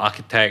with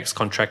architects,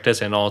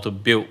 contractors and all to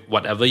build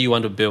whatever you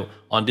want to build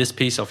on this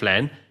piece of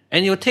land.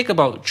 And it will take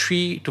about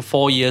 3 to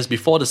 4 years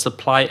before the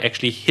supply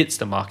actually hits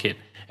the market.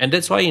 And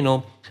that's why,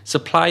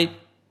 supply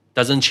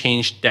doesn't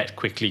change that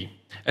quickly.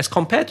 As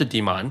compared to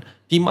demand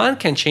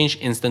can change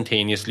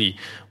instantaneously.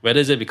 Whether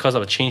it's because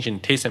of a change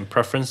in taste and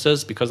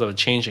preferences, because of a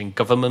change in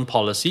government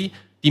policy,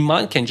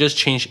 demand can just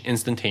change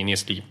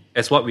instantaneously,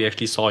 as what we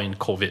actually saw in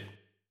COVID.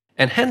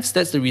 And hence,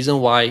 that's the reason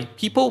why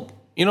people,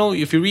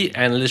 if you read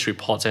analyst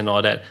reports and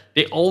all that,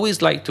 they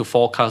always like to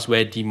forecast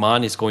where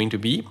demand is going to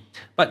be.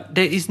 But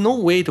there is no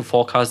way to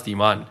forecast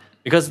demand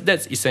because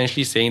that's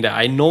essentially saying that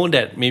I know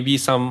that maybe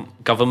some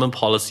government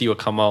policy will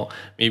come out,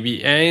 and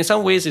in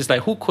some ways it's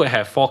like who could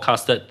have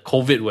forecasted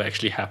COVID will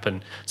actually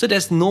happen. So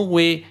there's no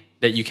way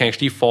that you can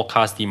actually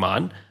forecast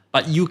demand,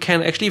 but you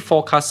can actually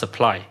forecast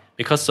supply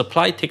because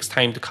supply takes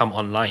time to come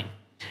online.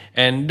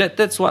 And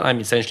that's what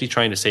I'm essentially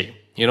trying to say.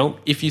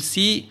 If you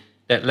see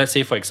that, let's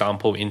say, for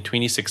example, in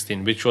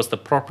 2016, which was the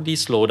property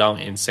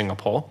slowdown in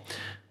Singapore,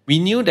 we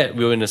knew that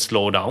we were in a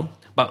slowdown,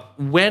 but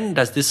when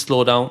does this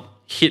slowdown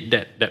hit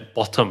that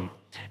bottom?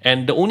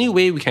 And the only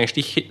way we can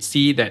actually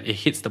see that it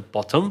hits the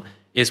bottom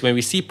is when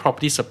we see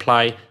property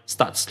supply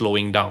start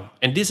slowing down.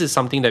 And this is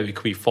something that we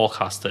could be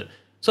forecasted.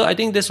 So I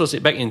think this was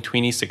back in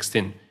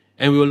 2016.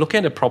 And we were looking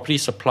at the property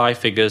supply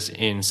figures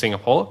in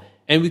Singapore,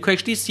 and we could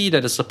actually see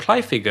that the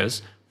supply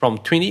figures from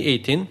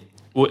 2018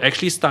 would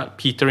actually start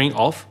petering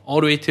off all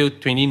the way till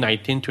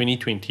 2019,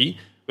 2020,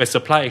 where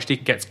supply actually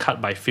gets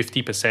cut by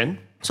 50%.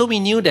 So we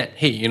knew that,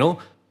 hey,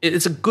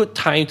 it's a good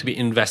time to be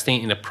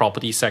investing in the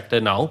property sector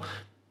now.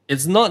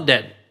 It's not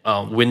that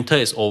winter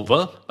is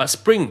over, but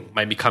spring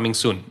might be coming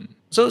soon.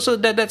 So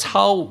that's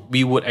how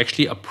we would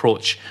actually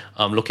approach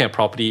looking at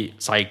property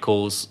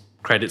cycles,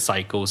 credit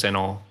cycles and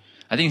all.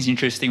 I think it's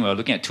interesting. We're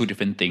looking at two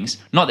different things.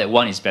 Not that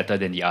one is better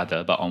than the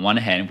other, but on one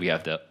hand, we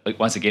have the,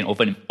 once again,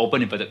 open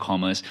inverted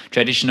commas,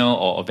 traditional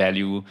or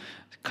value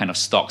kind of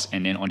stocks,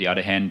 and then on the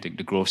other hand,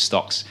 the growth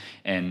stocks.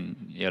 And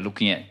you're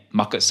looking at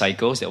market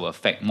cycles that will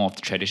affect more of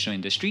the traditional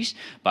industries,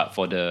 but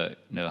for the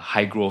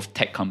high growth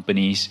tech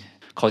companies,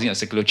 causing a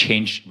secular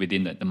change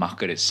within the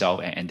market itself,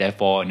 and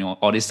therefore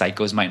all these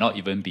cycles might not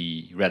even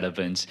be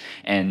relevant.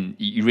 And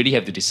you really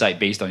have to decide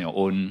based on your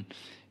own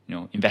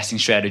investing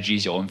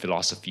strategies, your own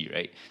philosophy,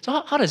 right?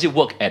 So how does it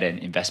work at an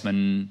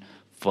investment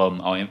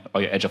firm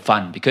or at your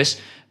fund? Because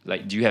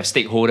like, do you have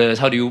stakeholders?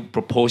 How do you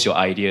propose your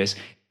ideas?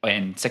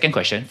 And second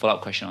question,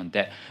 follow-up question on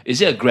that,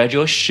 is it a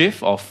gradual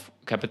shift of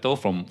capital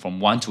from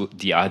one to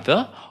the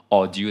other,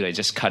 or do you like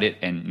just cut it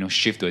and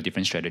shift to a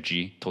different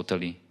strategy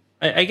totally?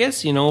 I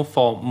guess,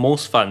 for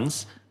most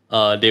funds,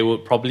 they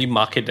would probably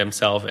market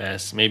themselves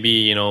as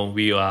maybe,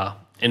 we are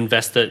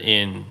invested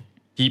in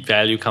deep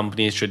value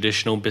companies,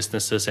 traditional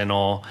businesses and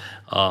all.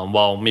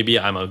 While maybe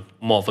I'm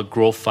more of a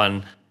growth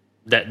fund,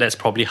 that's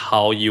probably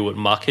how you would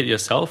market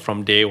yourself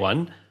from day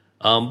one.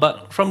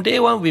 But from day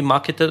one, we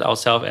marketed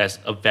ourselves as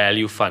a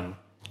value fund.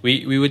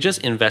 We were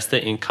just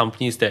invested in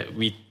companies that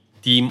we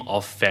deem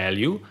of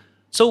value.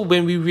 So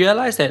when we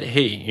realized that,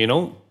 hey,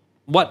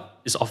 what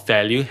is of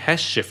value has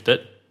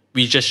shifted,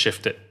 we just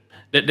shifted.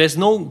 There's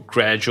no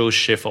gradual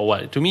shift or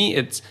what. To me,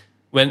 it's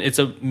when it's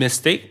a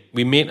mistake,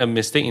 we made a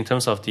mistake in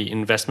terms of the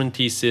investment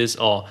thesis,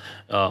 or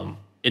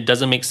it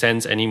doesn't make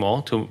sense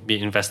anymore to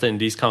be invested in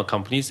these kind of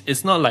companies.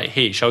 It's not like,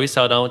 hey, shall we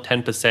sell down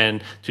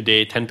 10%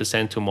 today,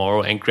 10%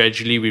 tomorrow, and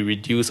gradually we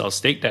reduce our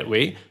stake that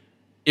way.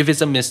 If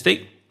it's a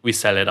mistake, we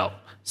sell it out.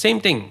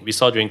 Same thing we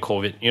saw during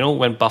COVID.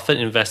 When Buffett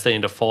invested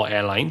in the 4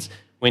 airlines,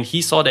 when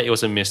he saw that it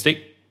was a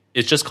mistake,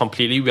 it's just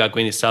completely, we are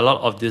going to sell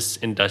out of this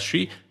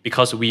industry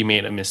because we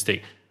made a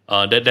mistake.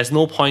 There's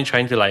no point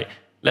trying to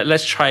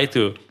let's try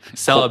to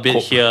sell a bit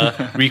here,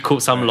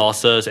 recoup some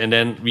losses, and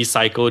then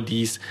recycle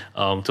these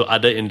to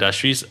other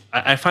industries.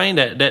 I find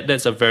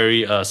that's a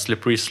very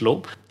slippery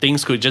slope.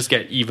 Things could just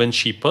get even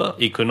cheaper.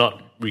 It could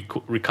not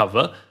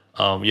recover.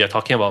 You're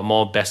talking about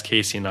more best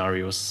case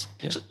scenarios.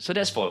 Yeah. So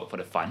that's for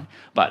the fund.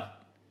 But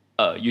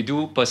you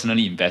do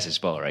personally invest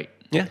as well, right?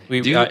 Yeah,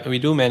 we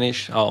do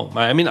manage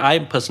I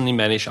personally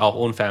manage our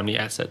own family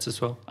assets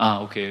as well.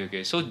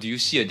 Okay. So do you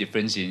see a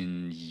difference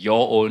in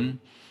your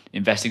own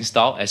investing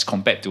style as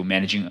compared to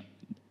managing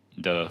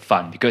the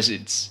fund? Because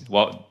it's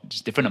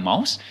different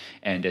amounts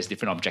and there's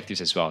different objectives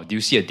as well. Do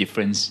you see a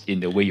difference in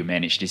the way you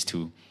manage these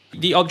two?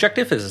 The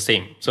objective is the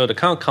same. So the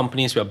kind of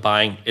companies we're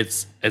buying,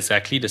 it's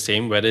exactly the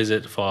same, whether is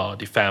it for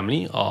the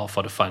family or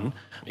for the fund.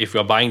 If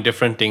we're buying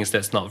different things,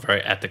 that's not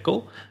very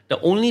ethical. The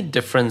only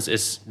difference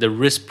is the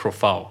risk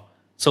profile.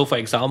 So for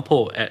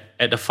example,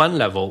 at the fund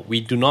level,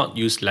 we do not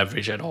use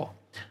leverage at all.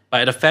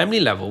 But at a family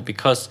level,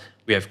 because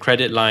we have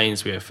credit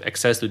lines, we have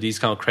access to these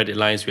kind of credit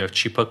lines, we have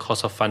cheaper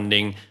cost of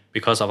funding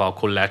because of our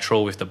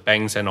collateral with the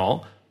banks and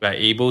all, we are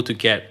able to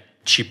get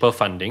cheaper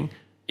funding.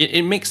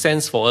 It makes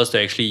sense for us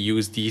to actually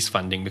use these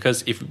funding,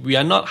 because if we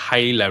are not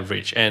highly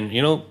leveraged, and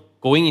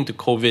going into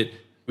COVID,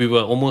 we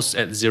were almost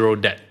at zero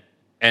debt.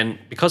 And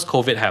because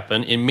COVID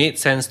happened, it made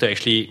sense to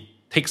actually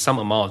take some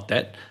amount of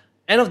debt.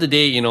 End of the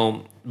day,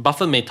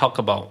 Buffett may talk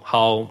about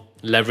how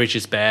leverage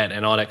is bad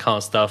and all that kind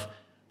of stuff,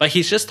 but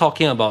he's just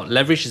talking about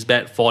leverage is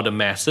bad for the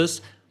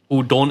masses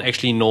who don't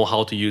actually know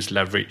how to use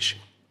leverage.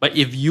 But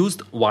if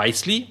used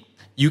wisely,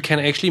 you can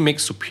actually make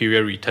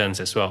superior returns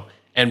as well.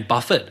 And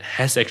Buffett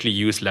has actually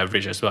used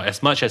leverage as well,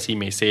 as much as he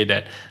may say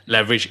that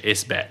leverage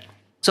is bad.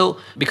 So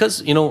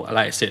because,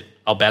 like I said,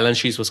 our balance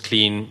sheet was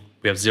clean,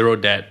 we have zero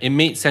debt, it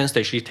made sense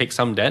to actually take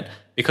some debt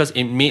because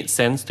it made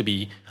sense to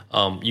be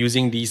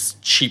using these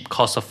cheap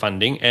costs of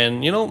funding.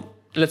 And,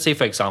 let's say,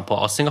 for example,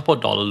 our Singapore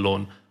dollar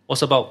loan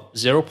was about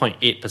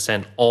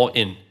 0.8% all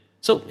in.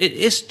 So it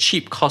is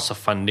cheap cost of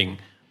funding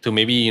to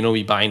maybe,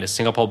 be buying the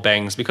Singapore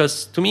banks.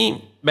 Because to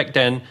me, back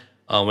then,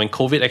 when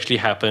COVID actually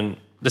happened,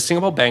 the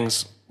Singapore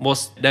banks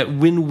was that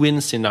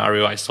win-win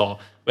scenario I saw.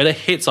 Whether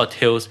heads or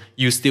tails,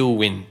 you still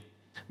win.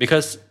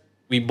 Because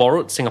we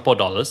borrowed Singapore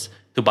dollars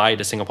to buy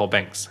the Singapore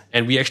banks.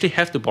 And we actually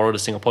have to borrow the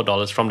Singapore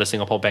dollars from the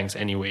Singapore banks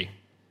anyway.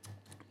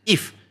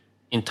 If,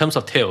 in terms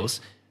of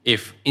tails,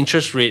 if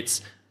interest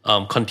rates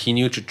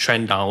continue to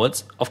trend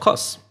downwards, of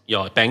course,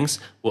 your banks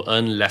will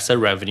earn lesser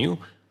revenue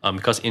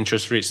because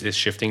interest rates is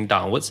shifting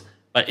downwards.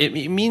 But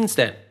it means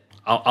that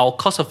our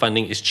cost of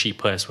funding is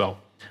cheaper as well.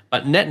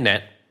 But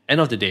net, end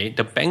of the day,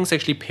 the banks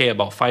actually pay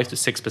about 5 to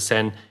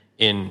 6%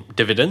 in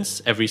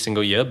dividends every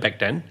single year back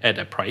then at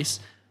that price.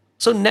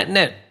 So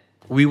net,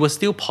 we were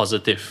still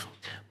positive.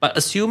 But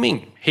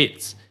assuming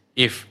heads,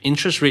 if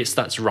interest rate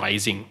starts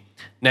rising,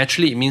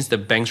 naturally it means the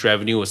bank's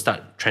revenue will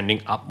start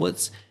trending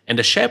upwards, and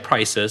the share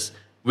prices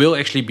will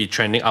actually be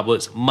trending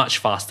upwards much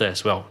faster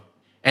as well.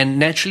 And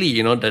naturally,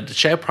 the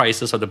share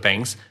prices of the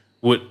banks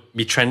would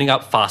be trending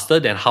up faster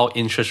than how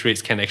interest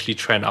rates can actually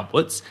trend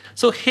upwards.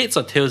 So heads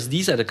or tails,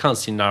 these are the kind of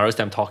scenarios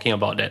that I'm talking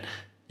about that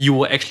you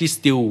will actually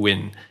still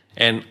win.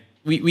 And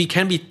we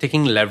can be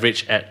taking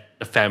leverage at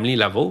the family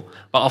level,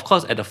 but of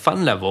course at the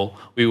fund level,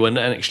 we were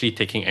not actually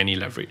taking any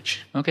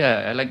leverage. Okay,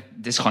 I like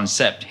this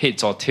concept.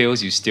 Heads or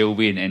tails, you still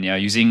win. And you're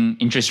using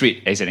interest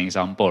rate as an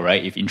example,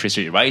 right? If interest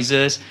rate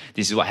rises,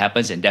 this is what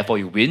happens, and therefore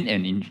you win.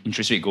 And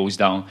interest rate goes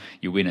down,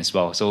 you win as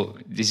well. So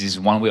this is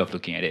one way of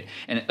looking at it.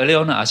 And earlier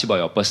on, I asked you about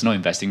your personal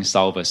investing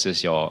style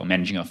versus your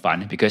managing a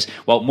fund, because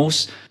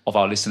most of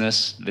our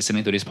listeners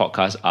listening to this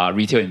podcast are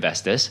retail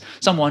investors.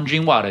 So I'm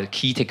wondering what are the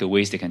key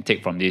takeaways they can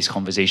take from this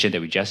conversation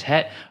that we just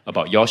had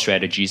about your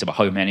strategies, about about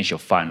how you manage your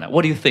fund. Like,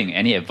 what do you think?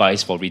 Any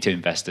advice for retail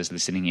investors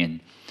listening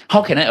in?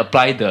 How can I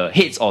apply the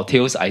heads or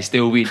tails I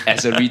still win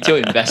as a retail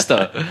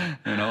investor?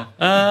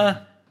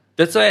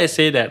 That's why I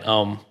say that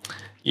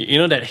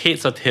that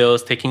heads or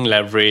tails, taking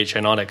leverage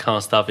and all that kind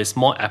of stuff is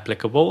more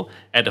applicable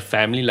at the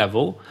family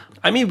level.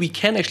 I mean, we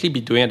can actually be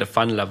doing it at the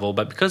fund level,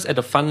 but because at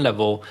the fund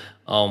level,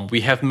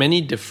 we have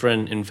many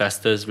different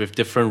investors with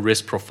different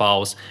risk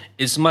profiles,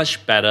 it's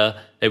much better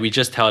that we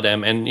just tell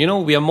them. And,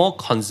 we are more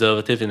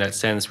conservative in that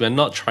sense. We're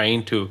not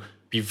trying to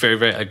be very,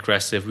 very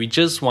aggressive. We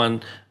just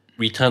want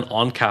return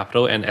on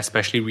capital and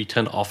especially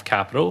return off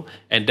capital.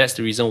 And that's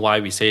the reason why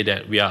we say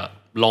that we are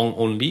long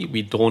only.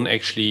 We don't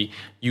actually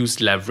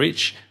use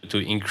leverage to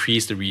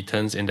increase the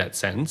returns in that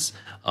sense.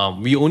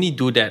 We only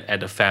do that at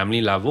the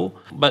family level.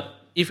 But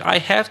if I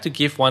have to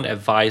give one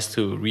advice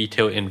to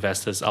retail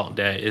investors out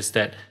there, is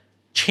that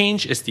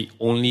change is the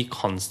only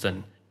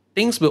constant.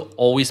 Things will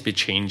always be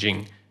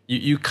changing.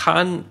 You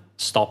can't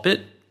stop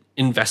it.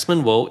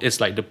 Investment world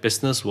is like the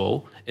business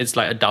world. It's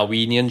like a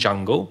Darwinian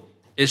jungle.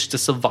 It's the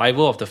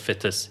survival of the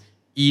fittest.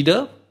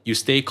 Either you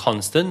stay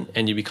constant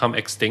and you become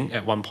extinct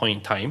at one point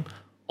in time,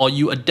 or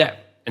you adapt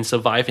and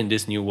survive in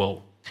this new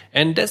world.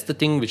 And that's the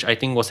thing which I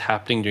think was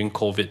happening during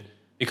COVID,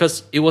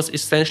 because it was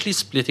essentially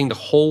splitting the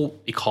whole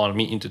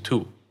economy into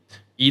two.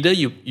 Either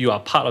you are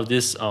part of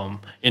this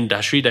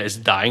industry that is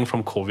dying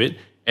from COVID,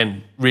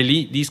 and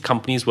really these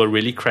companies were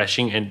really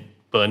crashing and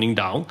burning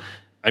down.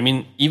 I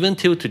mean, even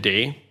till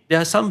today, there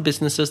are some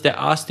businesses that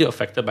are still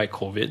affected by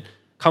COVID.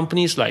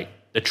 Companies like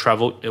the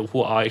travel,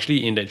 who are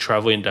actually in the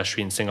travel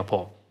industry in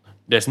Singapore.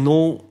 There's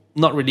not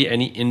really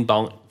any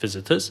inbound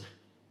visitors.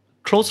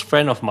 Close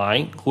friend of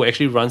mine who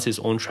actually runs his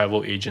own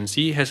travel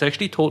agency has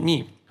actually told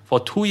me for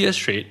 2 years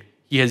straight,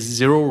 he has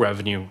zero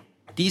revenue.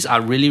 These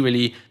are really,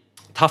 really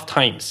tough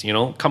times.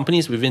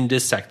 Companies within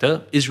this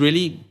sector is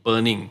really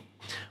burning.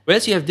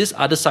 Whereas you have this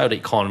other side of the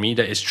economy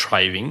that is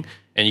thriving,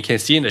 and you can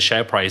see in the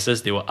share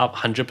prices, they were up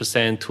 100%,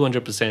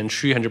 200%,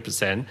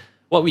 300%.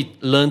 What we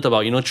learned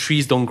about,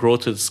 trees don't grow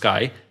to the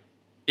sky,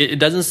 it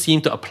doesn't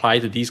seem to apply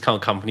to these kind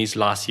of companies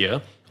last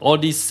year. All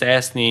these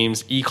SaaS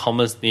names,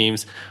 e-commerce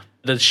names,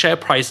 the share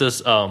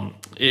prices,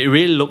 it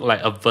really looked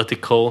like a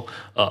vertical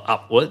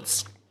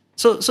upwards.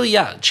 So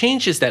yeah,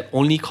 change is that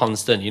only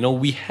constant.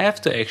 We have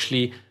to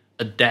actually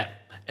adapt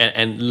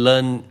and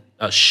learn,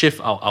 shift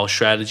our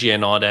strategy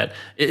and all that.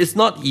 It's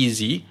not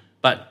easy,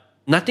 but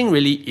nothing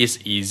really is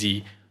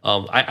easy.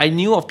 I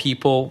knew of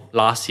people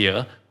last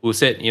year who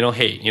said,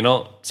 hey,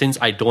 since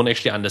I don't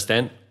actually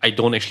understand, I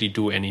don't actually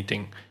do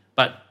anything.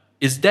 But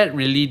is that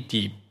really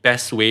the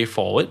best way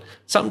forward?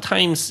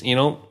 Sometimes,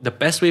 the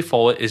best way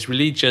forward is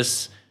really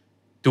just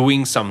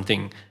doing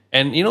something.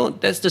 And,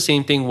 that's the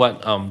same thing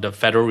what the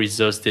Federal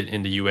Reserve did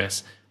in the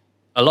US.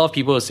 A lot of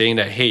people are saying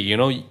that, hey,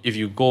 if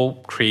you go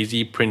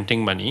crazy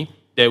printing money,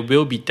 there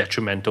will be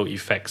detrimental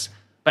effects.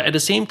 But at the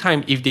same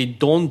time, if they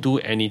don't do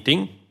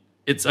anything,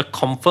 it's a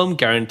confirmed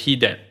guarantee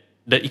that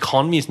the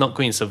economy is not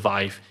going to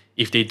survive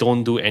if they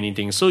don't do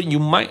anything. So you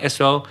might as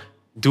well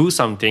do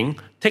something,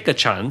 take a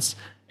chance,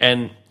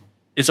 and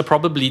it's a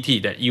probability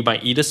that you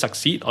might either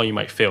succeed or you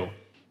might fail.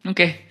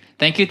 Okay.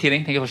 Thank you,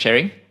 Leng. Thank you for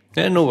sharing.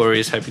 Yeah, no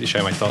worries. Happy to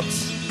share my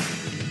thoughts.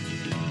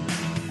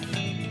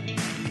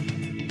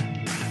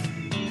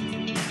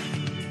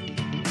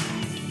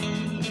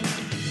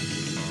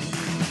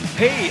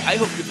 Hey, I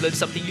hope you've learned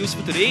something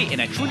useful today,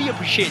 and I truly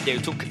appreciate that you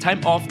took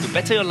time off to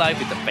better your life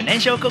with the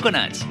Financial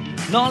Coconuts.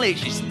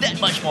 Knowledge is that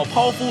much more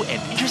powerful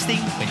and interesting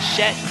when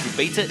shared,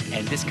 debated,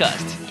 and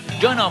discussed.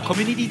 Join our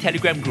community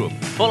Telegram group,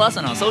 follow us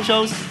on our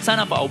socials, sign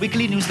up for our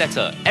weekly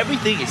newsletter.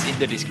 Everything is in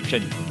the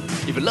description.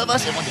 If you love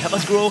us and want to help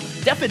us grow,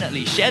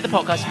 definitely share the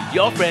podcast with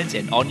your friends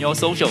and on your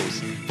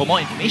socials. For more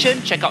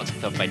information, check out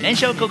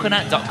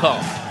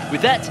thefinancialcoconut.com.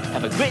 With that,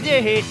 have a great day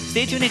ahead,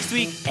 stay tuned next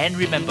week, and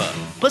remember,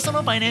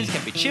 personal finance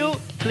can be chill,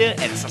 clear,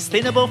 and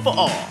sustainable for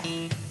all.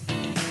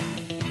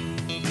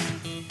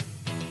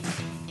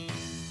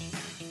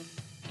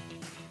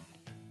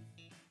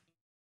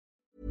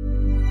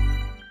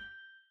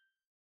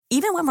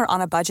 Even when we're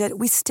on a budget,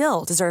 we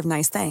still deserve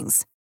nice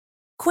things.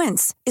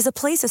 Quince is a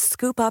place to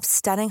scoop up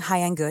stunning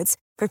high-end goods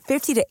for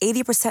 50 to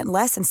 80%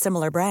 less than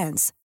similar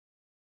brands.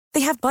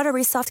 They have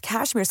buttery soft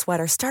cashmere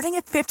sweaters starting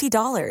at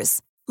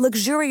 $50,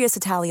 luxurious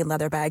Italian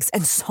leather bags,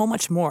 and so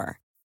much more.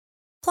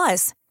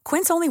 Plus,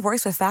 Quince only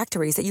works with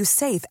factories that use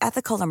safe,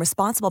 ethical, and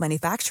responsible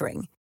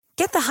manufacturing.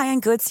 Get the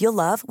high-end goods you'll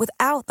love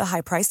without the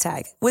high price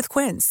tag with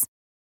Quince.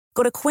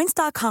 Go to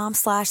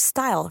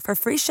quince.com/style for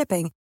free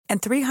shipping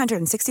and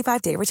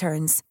 365-day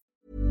returns.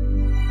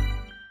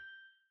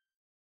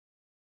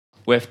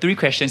 We have 3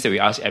 questions that we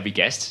ask every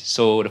guest.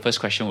 So the first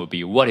question would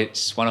be, what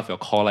is one of your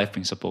core life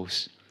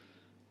principles?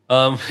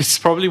 It's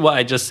probably what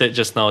I just said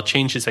just now.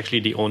 Change is actually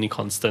the only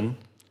constant.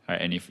 All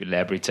right, and you've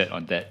elaborated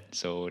on that.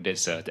 So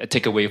that's a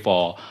takeaway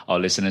for our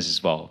listeners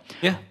as well.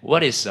 Yeah.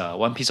 What is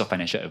one piece of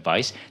financial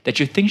advice that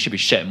you think should be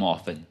shared more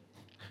often?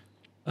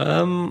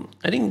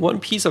 I think one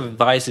piece of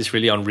advice is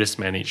really on risk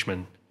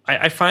management.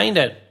 I find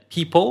that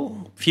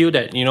people feel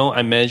that,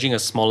 I'm managing a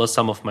smaller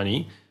sum of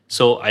money,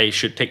 so I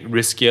should take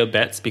riskier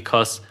bets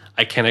because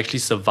I can actually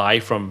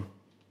survive from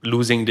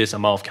losing this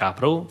amount of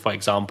capital. For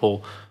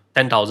example,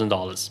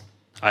 $10,000.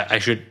 I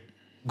should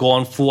go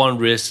on full-on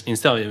risk.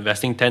 Instead of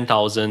investing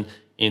 10,000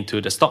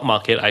 into the stock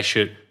market, I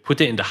should put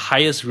it in the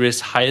highest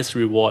risk, highest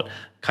reward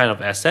kind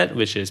of asset,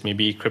 which is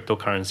maybe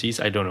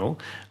cryptocurrencies, I don't know,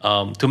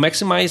 to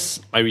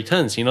maximize my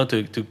returns,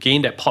 to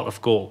gain that pot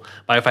of gold.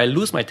 But if I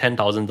lose my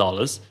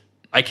 $10,000,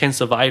 I can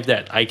survive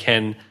that. I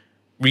can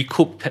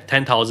recoup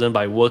 10,000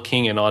 by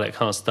working and all that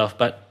kind of stuff.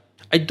 But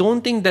I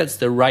don't think that's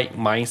the right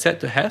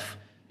mindset to have,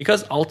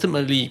 because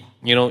ultimately,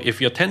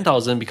 if your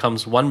 10,000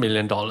 becomes $1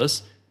 million,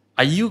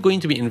 are you going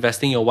to be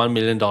investing your $1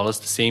 million the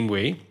same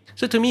way?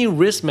 So to me,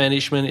 risk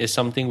management is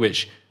something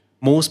which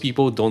most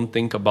people don't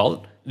think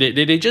about.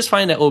 They just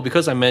find that,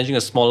 because I'm managing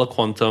a smaller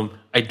quantum,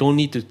 I don't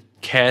need to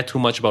care too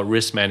much about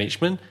risk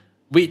management.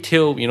 Wait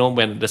till,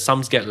 when the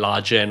sums get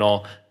larger and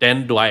all,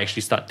 then do I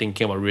actually start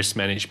thinking about risk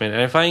management.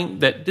 And I find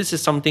that this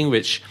is something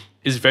which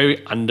is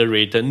very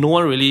underrated. No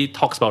one really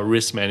talks about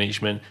risk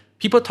management.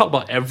 People talk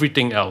about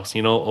everything else,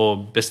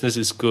 business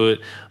is good.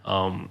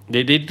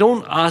 They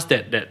don't ask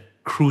that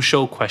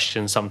crucial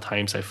question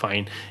sometimes, I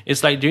find.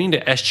 It's like during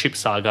the S-chip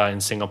saga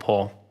in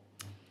Singapore,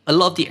 a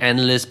lot of the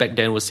analysts back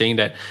then were saying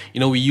that,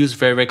 we use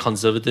very, very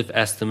conservative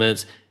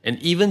estimates. And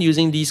even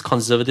using these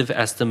conservative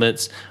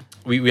estimates,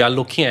 we are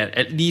looking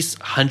at least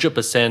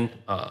 100%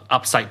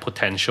 upside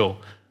potential.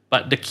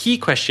 But the key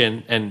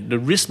question and the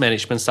risk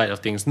management side of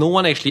things, no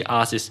one actually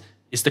asks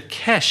is the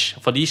cash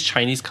for these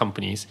Chinese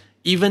companies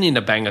even in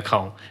the bank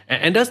account?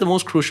 And that's the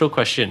most crucial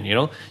question,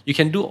 You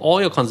can do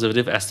all your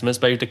conservative estimates,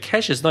 but if the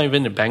cash is not even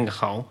in the bank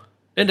account,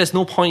 then there's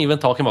no point even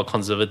talking about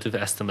conservative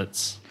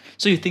estimates.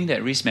 So you think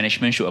that risk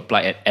management should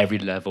apply at every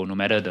level, no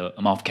matter the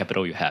amount of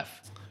capital you have?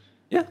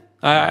 Yeah.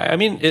 I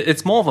mean,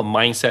 it's more of a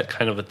mindset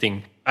kind of a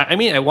thing. I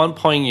mean, at one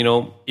point,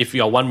 if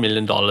you are $1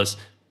 million,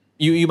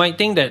 you might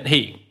think that,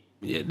 hey,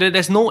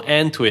 there's no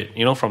end to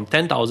it. From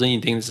 10,000, you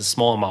think it's a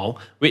small amount.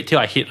 Wait till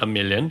I hit $1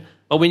 million.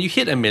 But when you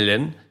hit $1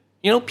 million,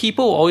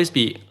 people will always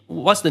be,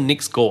 what's the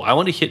next goal? I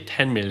want to hit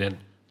 10 million,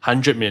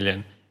 100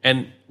 million.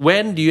 And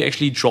when do you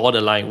actually draw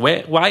the line?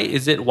 Why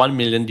is it 1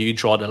 million do you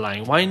draw the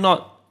line? Why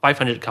not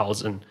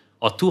 500,000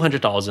 or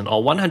 200,000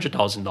 or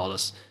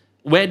 $100,000?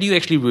 Where do you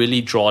actually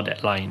really draw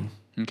that line?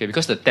 Okay,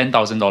 because the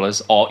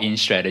 $10,000 all-in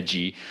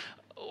strategy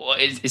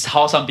is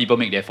how some people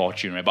make their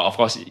fortune, right? But of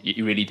course,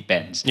 it really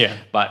depends. Yeah.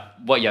 But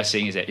what you're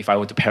saying is that if I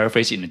were to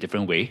paraphrase it in a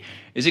different way,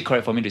 is it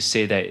correct for me to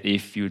say that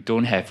if you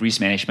don't have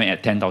risk management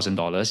at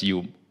 $10,000,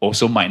 you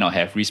also might not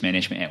have risk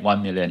management at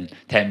 1 million,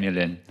 10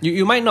 million?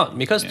 You might not,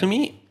 because to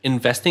me,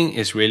 investing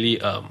is really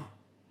a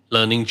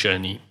learning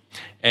journey.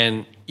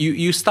 And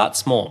you start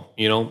small,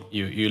 you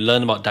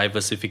learn about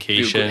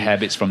diversification. Build good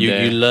habits from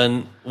there. You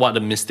learn what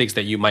the mistakes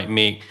that you might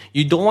make.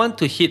 You don't want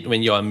to hit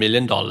when you're $1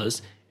 million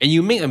and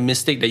you make a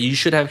mistake that you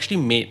should have actually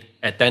made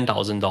at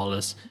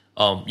 $10,000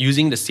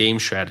 using the same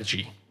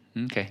strategy.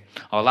 Okay.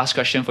 Our last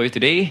question for you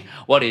today.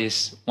 What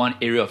is one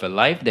area of your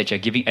life that you're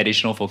giving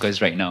additional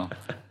focus right now?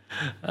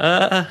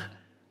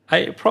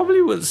 I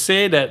probably would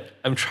say that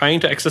I'm trying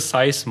to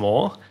exercise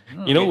more.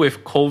 Okay.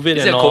 With COVID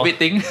is and it all. Is it a COVID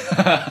thing?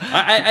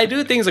 I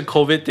do think it's a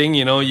COVID thing.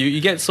 You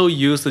get so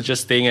used to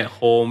just staying at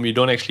home. You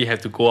don't actually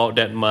have to go out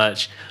that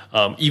much.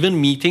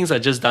 Even meetings are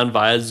just done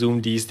via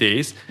Zoom these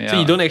days. Yeah. So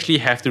you don't actually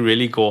have to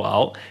really go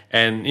out.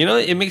 And,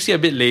 it makes you a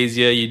bit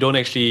lazier. You don't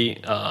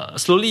actually...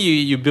 slowly,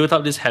 you build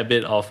up this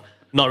habit of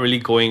not really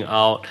going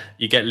out.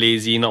 You get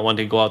lazy, not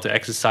wanting to go out to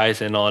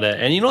exercise and all that.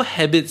 And,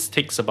 habits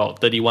takes about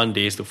 31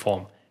 days to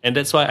form. And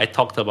that's why I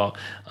talked about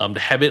the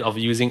habit of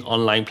using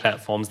online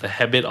platforms, the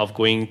habit of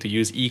going to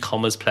use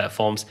e-commerce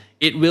platforms.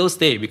 It will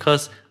stay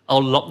because our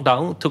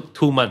lockdown took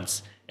 2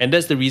 months. And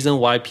that's the reason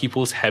why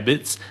people's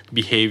habits,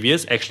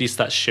 behaviors actually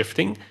start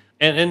shifting.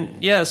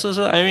 And yeah,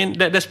 so I mean,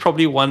 that's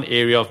probably one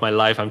area of my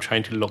life I'm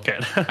trying to look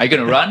at. Are you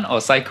going to run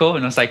or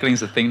cycle? Cycling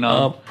is a thing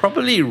now.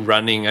 Probably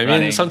running. I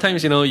mean,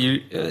 sometimes,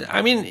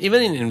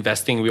 even in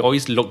investing, we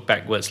always look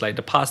backwards, like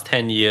the past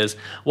 10 years,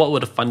 what were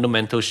the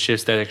fundamental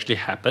shifts that actually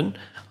happened?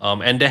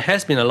 And there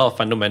has been a lot of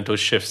fundamental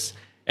shifts.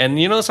 And,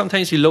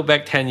 sometimes you look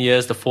back 10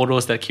 years, the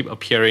photos that keep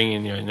appearing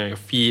in your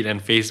feed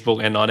and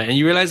Facebook and all that, and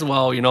you realize,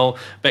 wow,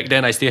 back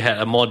then I still had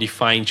a more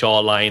defined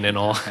jawline and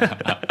all.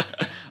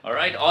 All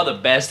right, all the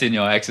best in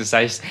your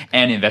exercise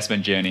and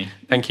investment journey.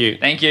 Thank you.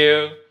 Thank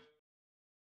you.